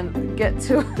room to then get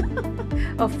to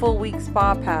a full week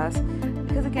spa pass.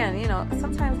 Because again,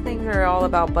 sometimes things are all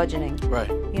about budgeting. Right.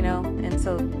 And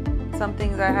so some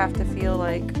things I have to feel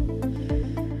like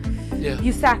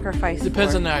you sacrifice.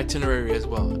 Depends on the itinerary as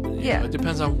well. It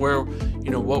depends on where,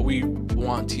 what we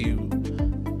want to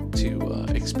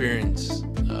experience,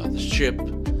 the ship,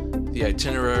 the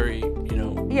itinerary.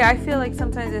 Yeah, I feel like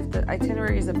sometimes if the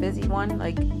itinerary is a busy one,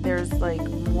 like there's like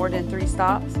more than 3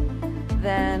 stops,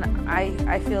 then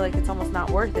I feel like it's almost not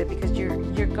worth it because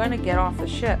you're gonna get off the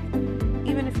ship,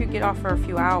 even if you get off for a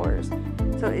few hours.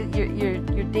 So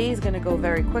your day is gonna go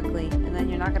very quickly, and then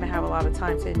you're not gonna have a lot of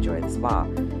time to enjoy the spa.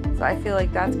 So I feel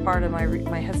like that's part of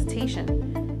my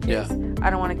hesitation. Yeah. I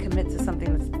don't want to commit to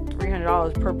something that's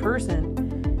 $300 per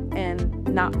person and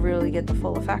not really get the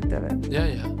full effect of it.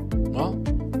 Yeah. Well,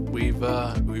 we've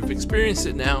experienced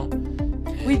it now.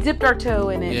 We dipped our toe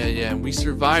in it. Yeah. We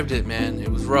survived it, man. It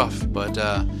was rough, but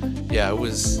it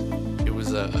was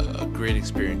a great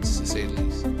experience to say the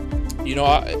least. You know,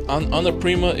 on the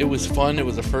Prima, it was fun. It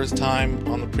was the first time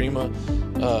on the Prima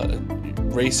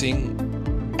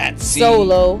racing at sea.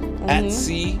 Solo. At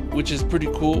sea, which is pretty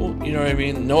cool. You know what I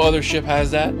mean? No other ship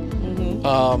has that.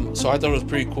 So I thought it was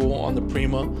pretty cool on the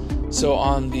Prima. So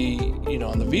on the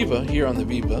Viva, here on the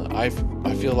Viva, I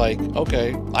feel like,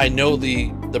 okay, I know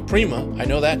the Prima, I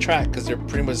know that track because they're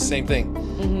pretty much the same thing.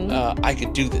 I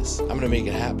could do this. I'm gonna make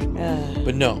it happen.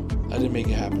 But no, I didn't make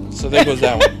it happen. So there goes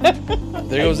that one.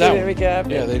 There goes that one.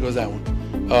 Yeah, there goes that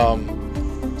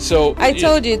one. So I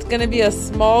told you it's gonna be a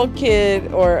small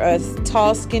kid or a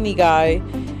tall, skinny guy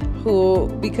who,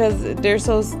 because they're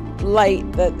so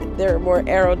light that they're more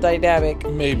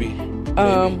aerodynamic. Maybe.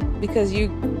 Because you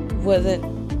wasn't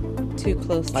too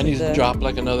close. I need to drop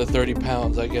like another 30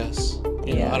 pounds, I guess.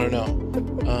 You know, I don't know.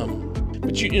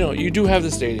 But you do have the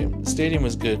stadium. The stadium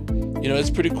is good. You know, it's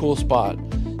a pretty cool spot.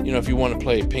 You know, if you want to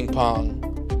play ping pong,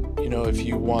 you know, if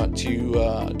you want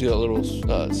to do a little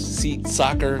seat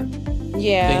soccer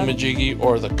thingamajiggy,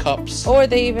 or the cups. Or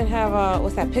they even have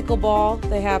what's that, pickleball?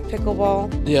 They have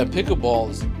pickleball. Yeah,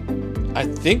 pickleball is, I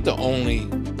think, the only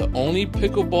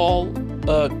pickleball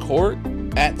court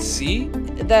at sea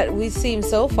that we've seen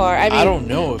so far. I mean, I don't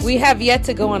know if we have yet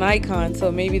to go on Icon, so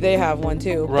maybe they have one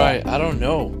too. Right, I don't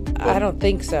know. I don't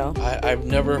think so. I've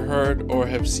never heard or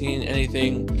have seen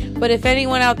anything. But if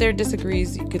anyone out there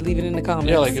disagrees, you could leave it in the comments.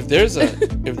 Yeah, like if there's a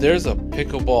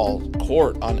pickleball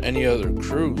court on any other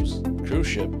cruise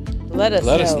ship, let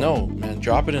us know, man.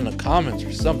 Drop it in the comments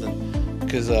or something,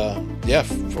 because the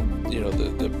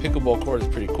pickleball court is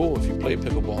pretty cool. If you play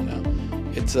pickleball now,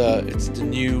 it's the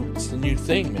new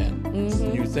thing, man. It's the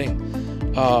new thing.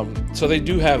 So they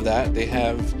do have that. They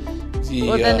have the.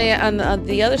 Well, then they on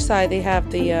the other side they have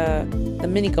the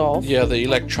mini golf. Yeah, the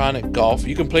electronic golf.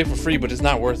 You can play for free, but it's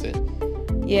not worth it.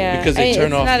 Yeah, because they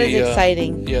turn off the. It's not as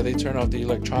exciting. Yeah, they turn off the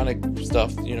electronic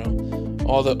stuff. You know,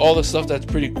 all the stuff that's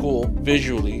pretty cool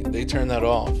visually. They turn that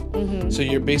off. So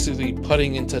you're basically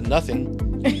putting into nothing,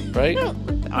 right?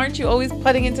 Aren't you always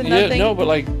putting into nothing? Yeah, no, but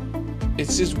like,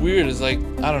 it's just weird. It's like,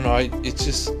 I don't know. It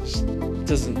just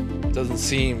doesn't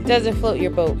seem. Doesn't float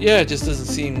your boat. Yeah, it just doesn't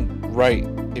seem right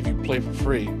if you play for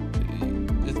free.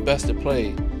 It's best to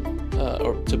play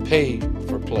or to pay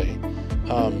for play.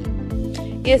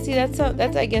 Yeah, see, that's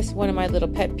I guess one of my little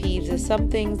pet peeves is some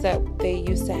things that they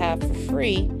used to have for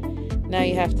free, now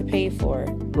you have to pay for.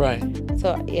 Right.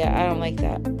 So yeah, I don't like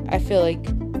that. I feel like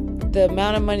the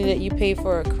amount of money that you pay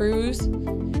for a cruise,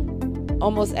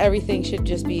 almost everything should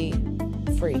just be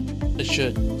free. It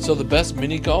should. So the best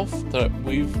mini golf that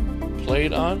we've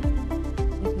played on,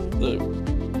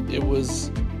 it was,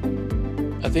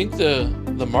 I think the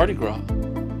Mardi Gras,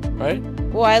 right?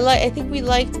 Well, I think we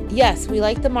liked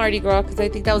the Mardi Gras because I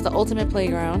think that was the ultimate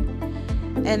playground.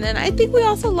 And then I think we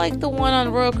also liked the one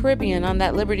on Royal Caribbean on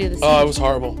that Liberty of the Seas. Oh, it was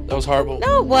horrible. That was horrible.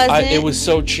 No, it wasn't. It was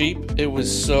so cheap. It was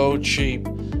so cheap.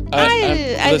 I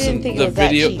didn't think it was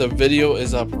that cheap. The video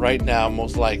is up right now,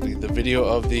 most likely. The video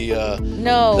of the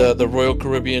Royal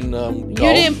Caribbean golf. You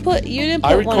didn't put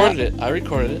I recorded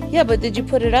it. Yeah, but did you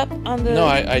put it up on the? No,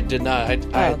 I did not.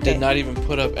 I did not even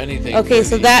put up anything. Okay,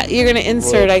 so that you're gonna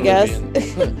insert, I guess.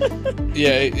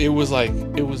 Yeah, it was like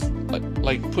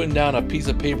putting down a piece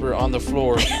of paper on the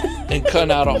floor and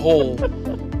cutting out a hole.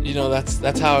 You know,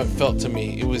 that's how it felt to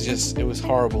me. It was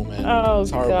horrible, man. Oh,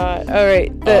 God. All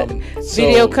right. The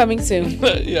video coming soon.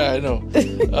 Yeah, I know.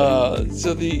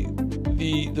 So the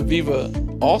Viva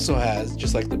also has,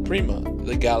 just like the Prima,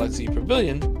 the Galaxy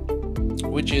Pavilion,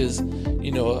 which is,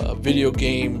 a video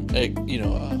game,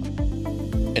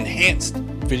 enhanced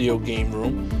video game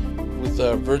room with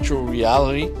virtual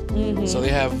reality. So they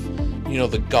have,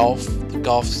 the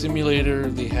golf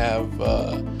simulator. They have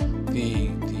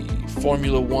the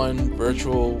Formula One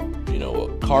virtual,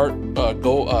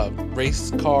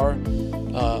 race car.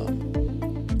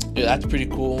 Yeah, that's pretty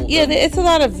cool. Yeah, it's a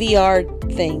lot of VR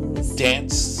things.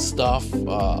 Dance stuff,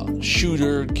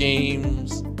 shooter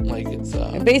games. Like it's.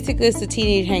 And basically, it's a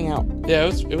teenage hangout. Yeah,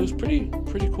 it was pretty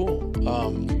cool.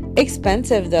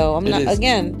 Expensive though. I'm not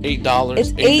again. $8.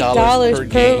 It's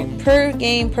 $8 per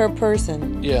game per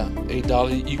person. Yeah,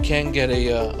 $8. You can get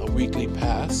a weekly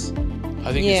pass.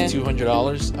 I think it's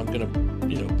 $200. I'm gonna,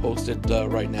 post it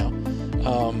right now.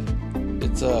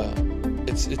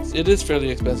 It is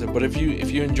fairly expensive, but if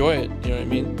you enjoy it, you know what I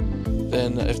mean.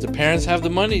 Then if the parents have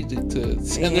the money to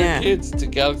send their kids to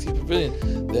Galaxy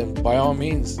Pavilion, then by all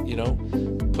means,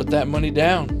 put that money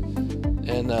down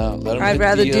and let them. I'd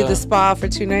rather do the spa for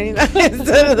 $2.99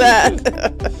 instead of that.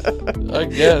 I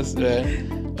guess,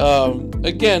 man.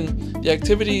 Again, the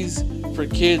activities for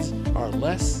kids are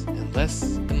less and less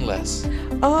and less.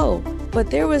 Oh, but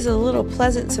there was a little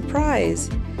pleasant surprise.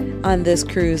 on this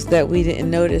cruise that we didn't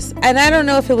notice, and I don't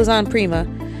know if it was on Prima,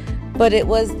 but it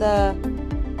was the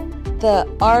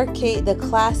arcade, the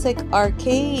classic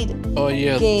arcade. Oh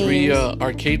yeah, games. 3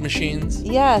 arcade machines.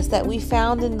 Yes, that we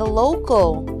found in the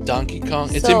local Donkey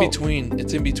Kong. It's So- in between.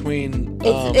 It's in between.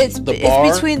 It's the bar.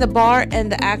 It's between the bar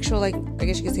and the actual, like, I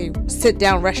guess you could say, sit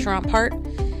down restaurant part.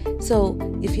 So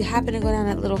if you happen to go down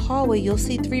that little hallway, you'll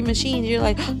see 3 machines. You're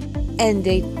like, and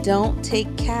they don't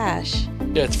take cash.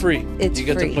 Yeah, it's free. It's you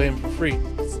get free. to play them for free.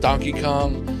 It's Donkey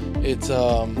Kong. It's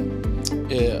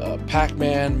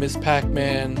Pac-Man, Miss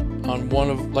Pac-Man. On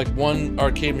one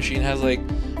arcade machine has like,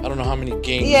 I don't know how many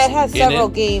games. Yeah, it has in several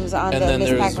it. games on And the then Miss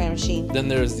there's- Pac-Man machine. Then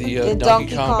there's the The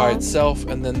Donkey Kong by Kong. itself,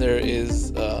 and then there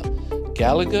is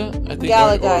Galaga, I think.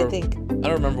 Galaga, or- I think. I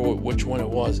don't remember which one it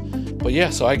was, but yeah.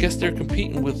 So I guess they're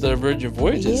competing with the Virgin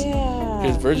Voyages. Yeah.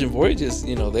 Because Virgin Voyages,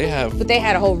 they have. But they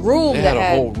had a whole room. They had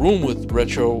a whole room with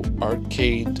retro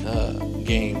arcade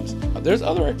games. There's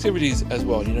other activities as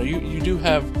well. You do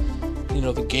have,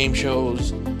 the game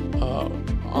shows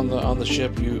on the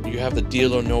ship. You have the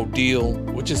Deal or No Deal,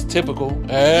 which is typical.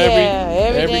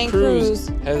 Every dang cruise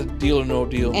has Deal or No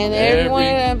Deal. And everyone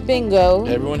had bingo.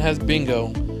 Everyone has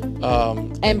bingo.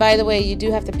 And by the way, you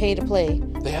do have to pay to play.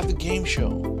 They have the game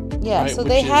show. Yeah, right, so which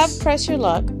they have is- Press Your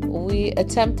Luck. We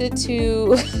attempted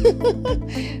to,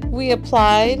 we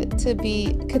applied to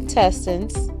be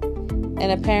contestants,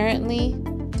 and apparently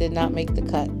did not make the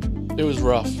cut. It was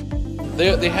rough.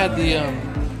 They had the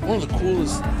one of the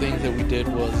coolest things that we did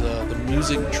was the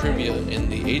music trivia in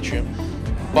the Atrium.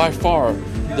 By far,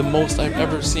 the most I've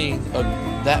ever seen of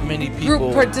that many people.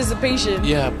 Group participation.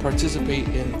 Yeah, participate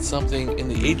in something in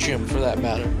the Atrium for that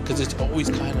matter, because it's always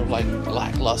kind of like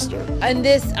lackluster. On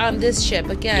this ship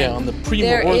again. Yeah, on the Prima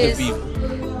there or is- the Viva.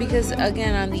 Because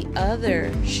again, on the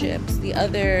other ships, the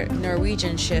other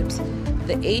Norwegian ships,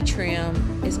 the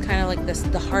Atrium is kind of like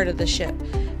the heart of the ship,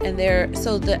 and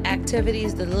so the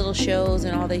activities, the little shows,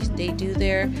 and all they do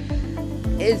there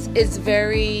is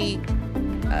very.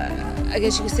 I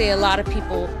guess you could say a lot of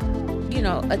people,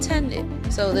 attend it.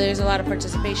 So there's a lot of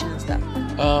participation and stuff.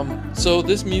 So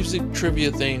this music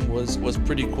trivia thing was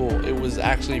pretty cool. It was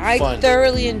actually fun. I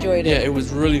thoroughly enjoyed it. Yeah, it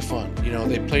was really fun.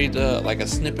 They played like a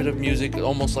snippet of music,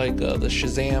 almost like the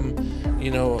Shazam,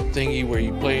 thingy where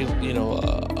you played, you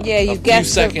a few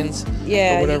guessed seconds.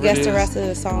 Yeah, or you whatever guessed it the is. rest of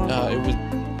the song.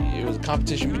 It was a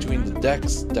competition between the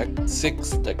decks, deck 6,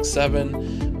 deck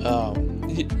 7.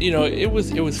 It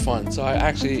was fun. So I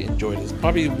actually enjoyed it. It's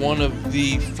probably one of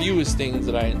the fewest things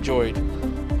that I enjoyed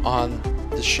on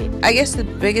the ship. I guess the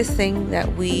biggest thing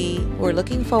that we were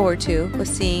looking forward to was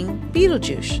seeing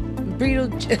Beetlejuice.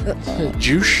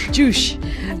 Juice? Juice.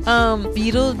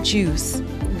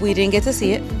 Beetlejuice. We didn't get to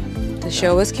see it. The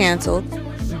show was canceled.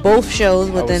 Both shows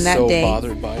within that day. I was so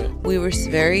bothered by it. We were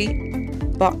very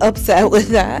upset with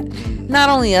that. Not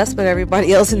only us, but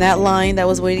everybody else in that line that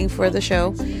was waiting for the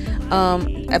show.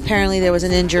 Apparently there was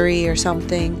an injury or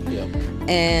something. Yep.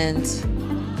 And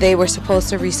they were supposed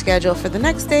to reschedule for the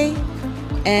next day.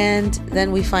 And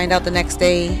then we find out the next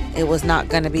day it was not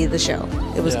going to be the show.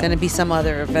 It was going to be some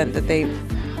other event that they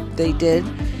did,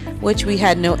 which we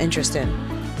had no interest in.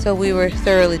 So we were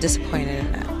thoroughly disappointed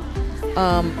in that.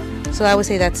 So I would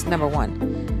say that's number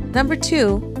 1. Number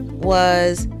 2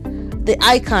 was the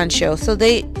Icon show.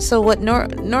 So what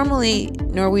normally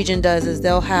Norwegian does is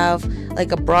they'll have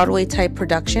like a Broadway type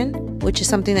production, which is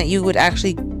something that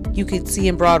you could see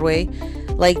in Broadway,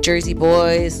 like Jersey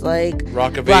Boys, like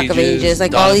Rock of Ages,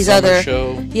 like Donna all these Summer other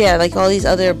show. like all these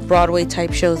other Broadway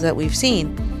type shows that we've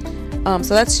seen.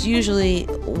 So that's usually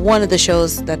one of the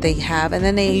shows that they have, and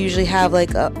then they usually have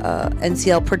like a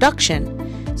NCL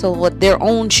production, so what their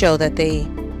own show that they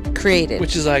created,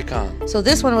 Which is Icon. So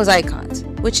this one was Icons,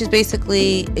 which is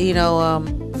basically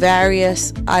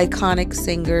various iconic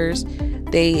singers.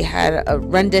 They had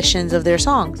renditions of their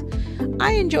songs.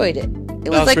 I enjoyed it. It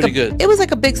was like pretty good. It was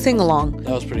like a big sing along.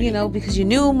 That was pretty good. Because you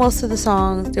knew most of the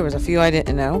songs. There was a few I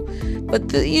didn't know,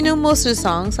 but you knew most of the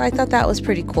songs. So I thought that was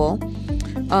pretty cool.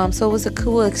 So it was a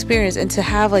cool experience, and to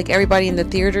have like everybody in the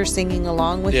theater singing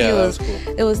along with you, that was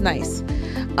cool. It was nice.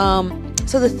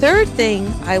 So the third thing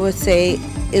I would say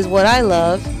is what I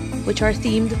love, which are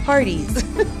themed parties.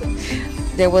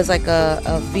 There was like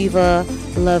a Viva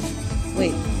Love.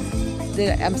 Wait,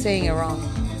 I'm saying it wrong.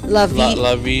 La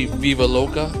Viva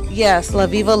Loca. Yes, La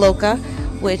Viva Loca,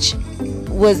 which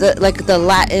was like the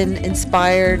Latin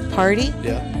inspired party.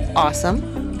 Yeah.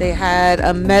 Awesome. They had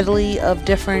a medley of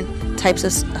different types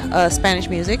of Spanish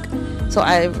music, so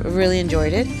I really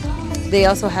enjoyed it. They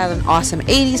also had an awesome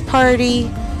 80s party.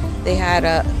 They had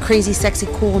a crazy sexy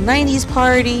cool 90s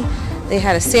party. They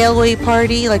had a sailaway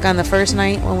party like on the first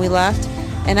night when we left.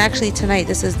 And actually tonight,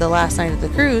 this is the last night of the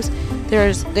cruise.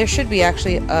 There should be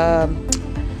actually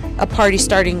a party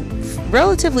starting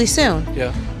relatively soon.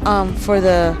 Yeah. For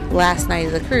the last night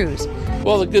of the cruise.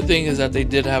 Well, the good thing is that they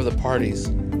did have the parties.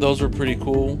 Those were pretty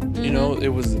cool. You know,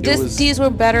 These were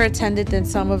better attended than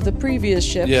some of the previous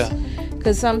ships. Yeah.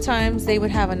 Because sometimes they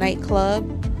would have a nightclub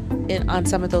on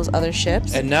some of those other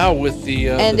ships. And now with the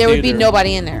and there would be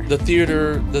nobody in there. The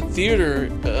theater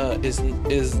is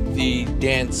the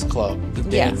dance club. The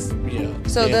dance,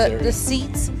 So dance the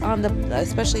seats on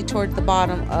especially toward the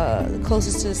bottom,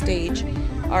 closest to the stage,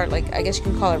 are like, I guess you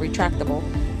can call it retractable.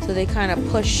 So they kind of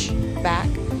push back,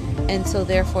 and so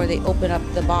therefore they open up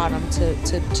the bottom to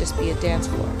just be a dance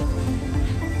floor.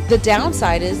 The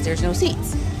downside is there's no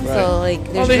seats. Right. So like,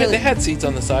 they had seats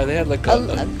on the side. They had like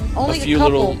a few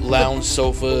little lounge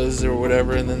sofas or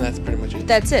whatever, and then that's pretty much it.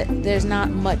 That's it. There's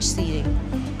not much seating,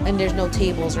 and there's no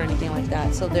tables or anything like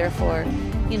that. So therefore,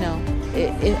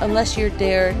 unless you're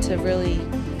there to really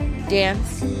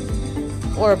dance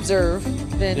or observe,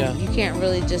 then you can't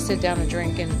really just sit down and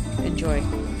drink and enjoy.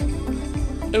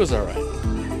 It was all right.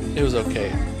 It was okay.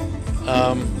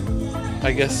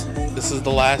 I guess this is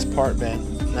the last part,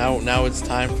 man. Now it's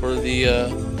time for the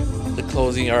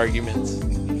closing arguments,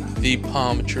 the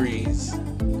palm trees.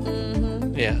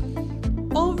 Yeah.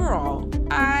 Overall,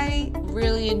 I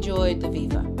really enjoyed the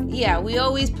Viva. Yeah, we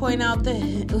always point out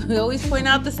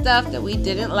the stuff that we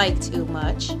didn't like too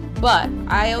much, but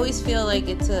I always feel like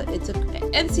it's a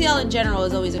NCL in general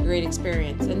is always a great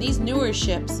experience, and these newer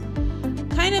ships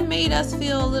kind of made us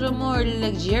feel a little more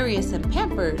luxurious and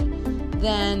pampered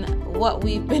than what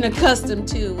we've been accustomed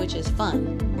to, which is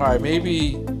fun. All right,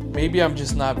 maybe I'm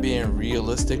just not being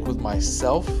realistic with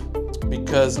myself,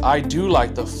 because I do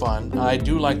like the fun. I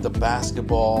do like the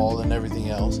basketball and everything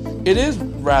else. It is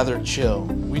rather chill.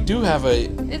 We do have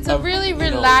it's a really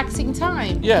relaxing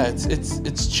time. Yeah,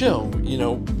 it's chill.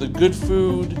 The good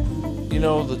food,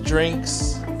 the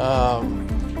drinks,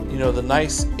 the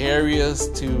nice areas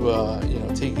to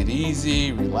take it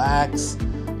easy, relax.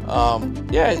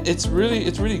 It's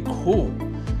really cool.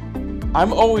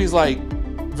 I'm always like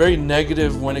very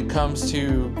negative when it comes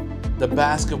to the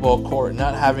basketball court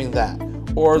not having that,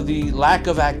 or the lack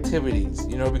of activities,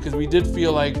 because we did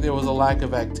feel like there was a lack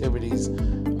of activities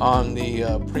on the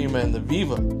Prima and the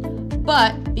Viva.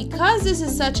 But because this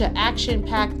is such an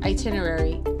action-packed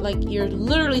itinerary, like you're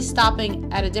literally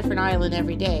stopping at a different island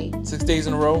every day. 6 days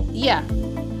in a row? Yeah.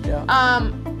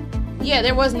 Yeah,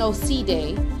 there was no sea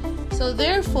day. So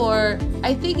therefore,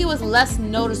 I think it was less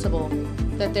noticeable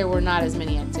that there were not as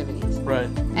many activities. Right.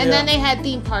 And then they had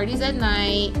theme parties at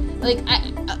night. Like,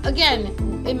 again,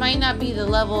 it might not be the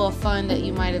level of fun that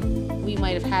we might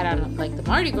have had on like the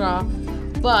Mardi Gras,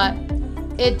 but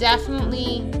it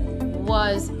definitely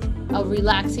was a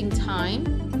relaxing time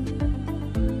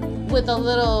with a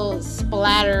little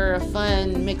splatter of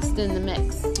fun mixed in the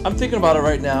mix. I'm thinking about it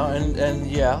right now, and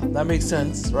yeah, that makes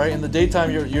sense, right? In the daytime,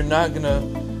 you're not gonna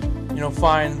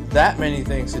find that many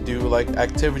things to do, like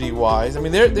activity-wise. I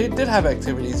mean, they did have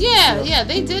activities. Yeah,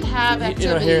 they did have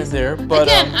activities. Here and there. But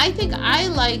again, I think I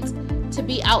liked to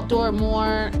be outdoor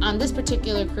more on this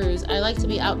particular cruise. I like to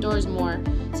be outdoors more.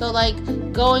 So like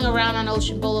going around on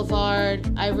Ocean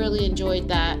Boulevard, I really enjoyed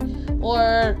that.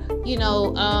 Or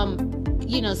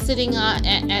sitting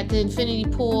at the infinity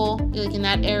pool, like in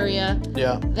that area.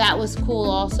 Yeah, that was cool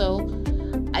also.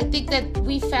 I think that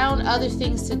we found other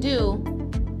things to do,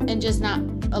 and just not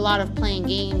a lot of playing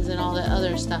games and all that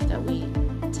other stuff that we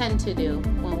tend to do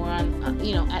when we're on,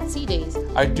 at sea days.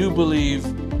 I do believe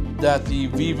that the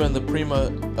Viva and the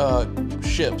Prima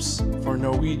ships for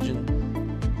Norwegian,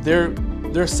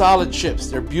 they're solid ships.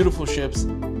 They're beautiful ships.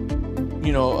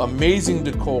 Amazing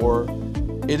decor.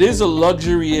 It is a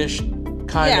luxury-ish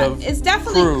kind of it's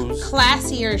definitely cruise.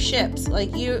 Classier ships.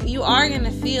 Like you are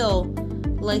gonna feel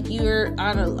like you're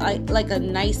on a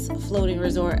nice floating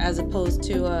resort as opposed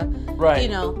to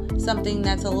something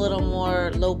that's a little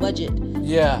more low budget.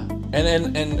 Yeah,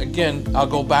 and again, I'll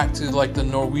go back to like the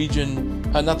Norwegian,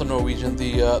 not the Norwegian,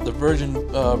 the Virgin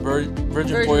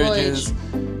Voyages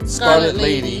Scarlet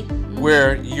Lady,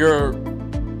 where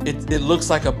it looks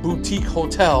like a boutique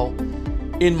hotel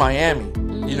in Miami.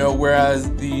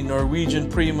 Whereas the Norwegian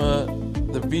Prima,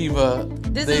 the Viva,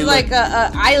 this is like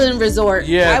a island resort.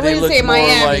 Yeah, I wouldn't say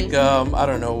Miami. Like I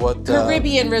don't know what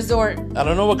Caribbean resort. I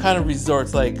don't know what kind of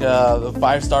resorts, like the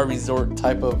 5-star resort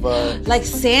type of like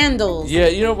Sandals.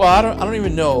 Yeah, well, I don't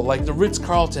even know. Like the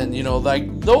Ritz-Carlton,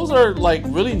 like those are like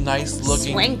really nice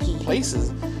looking swanky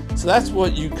places. So that's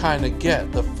what you kind of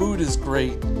get. The food is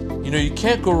great. You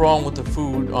can't go wrong with the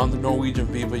food on the Norwegian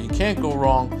Viva. You can't go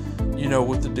wrong,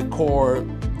 with the decor.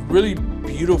 Really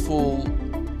beautiful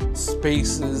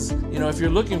spaces. You know, if you're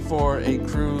looking for a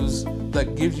cruise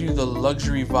that gives you the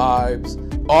luxury vibes,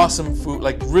 awesome food,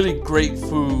 like really great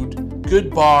food,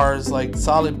 good bars, like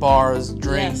solid bars,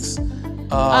 drinks,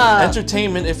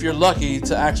 entertainment if you're lucky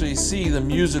to actually see the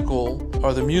musical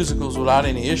or the musicals without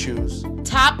any issues.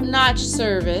 Top-notch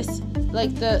service,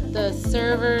 like the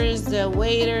servers, the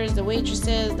waiters, the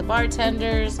waitresses, the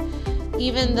bartenders,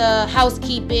 even the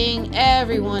housekeeping,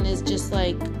 everyone is just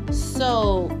like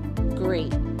so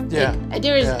great. Yeah. Like,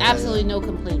 there is absolutely no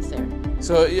complaints there.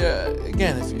 So yeah,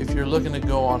 again, if you're looking to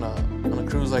go on a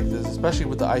cruise like this, especially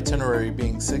with the itinerary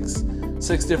being six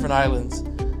different islands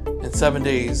in 7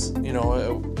 days, you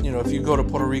know, if you go to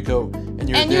Puerto Rico and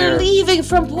you're leaving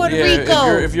from Puerto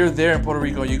Rico. If you're there in Puerto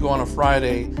Rico, you go on a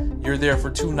Friday, you're there for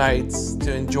 2 nights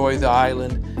to enjoy the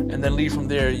island, and then leave from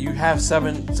there. You have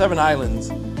seven islands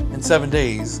in 7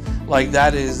 days. Like,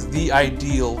 that is the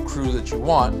ideal cruise that you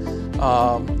want.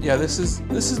 This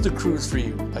is the cruise for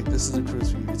you. Like, this is the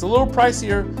cruise for you. It's a little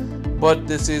pricier, but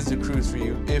this is the cruise for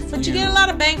you. But you get a lot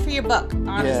of bang for your buck,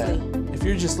 honestly. Yeah. If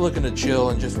you're just looking to chill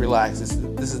and just relax, this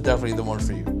is definitely the one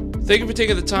for you. Thank you for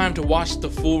taking the time to watch the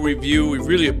full review. We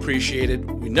really appreciate it.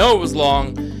 We know it was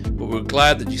long, but we're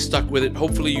glad that you stuck with it.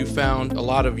 Hopefully you found a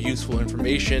lot of useful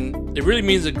information. It really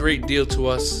means a great deal to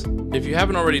us. If you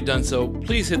haven't already done so,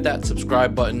 please hit that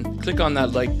subscribe button. Click on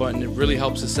that like button. It really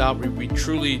helps us out. We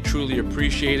truly, truly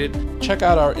appreciate it. Check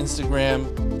out our Instagram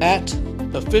at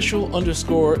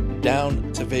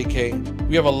 @official_down to vacay.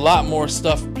 We have a lot more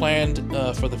stuff planned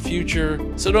for the future,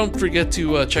 so don't forget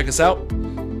to check us out.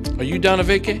 Are you down to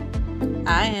vacay?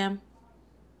 I am.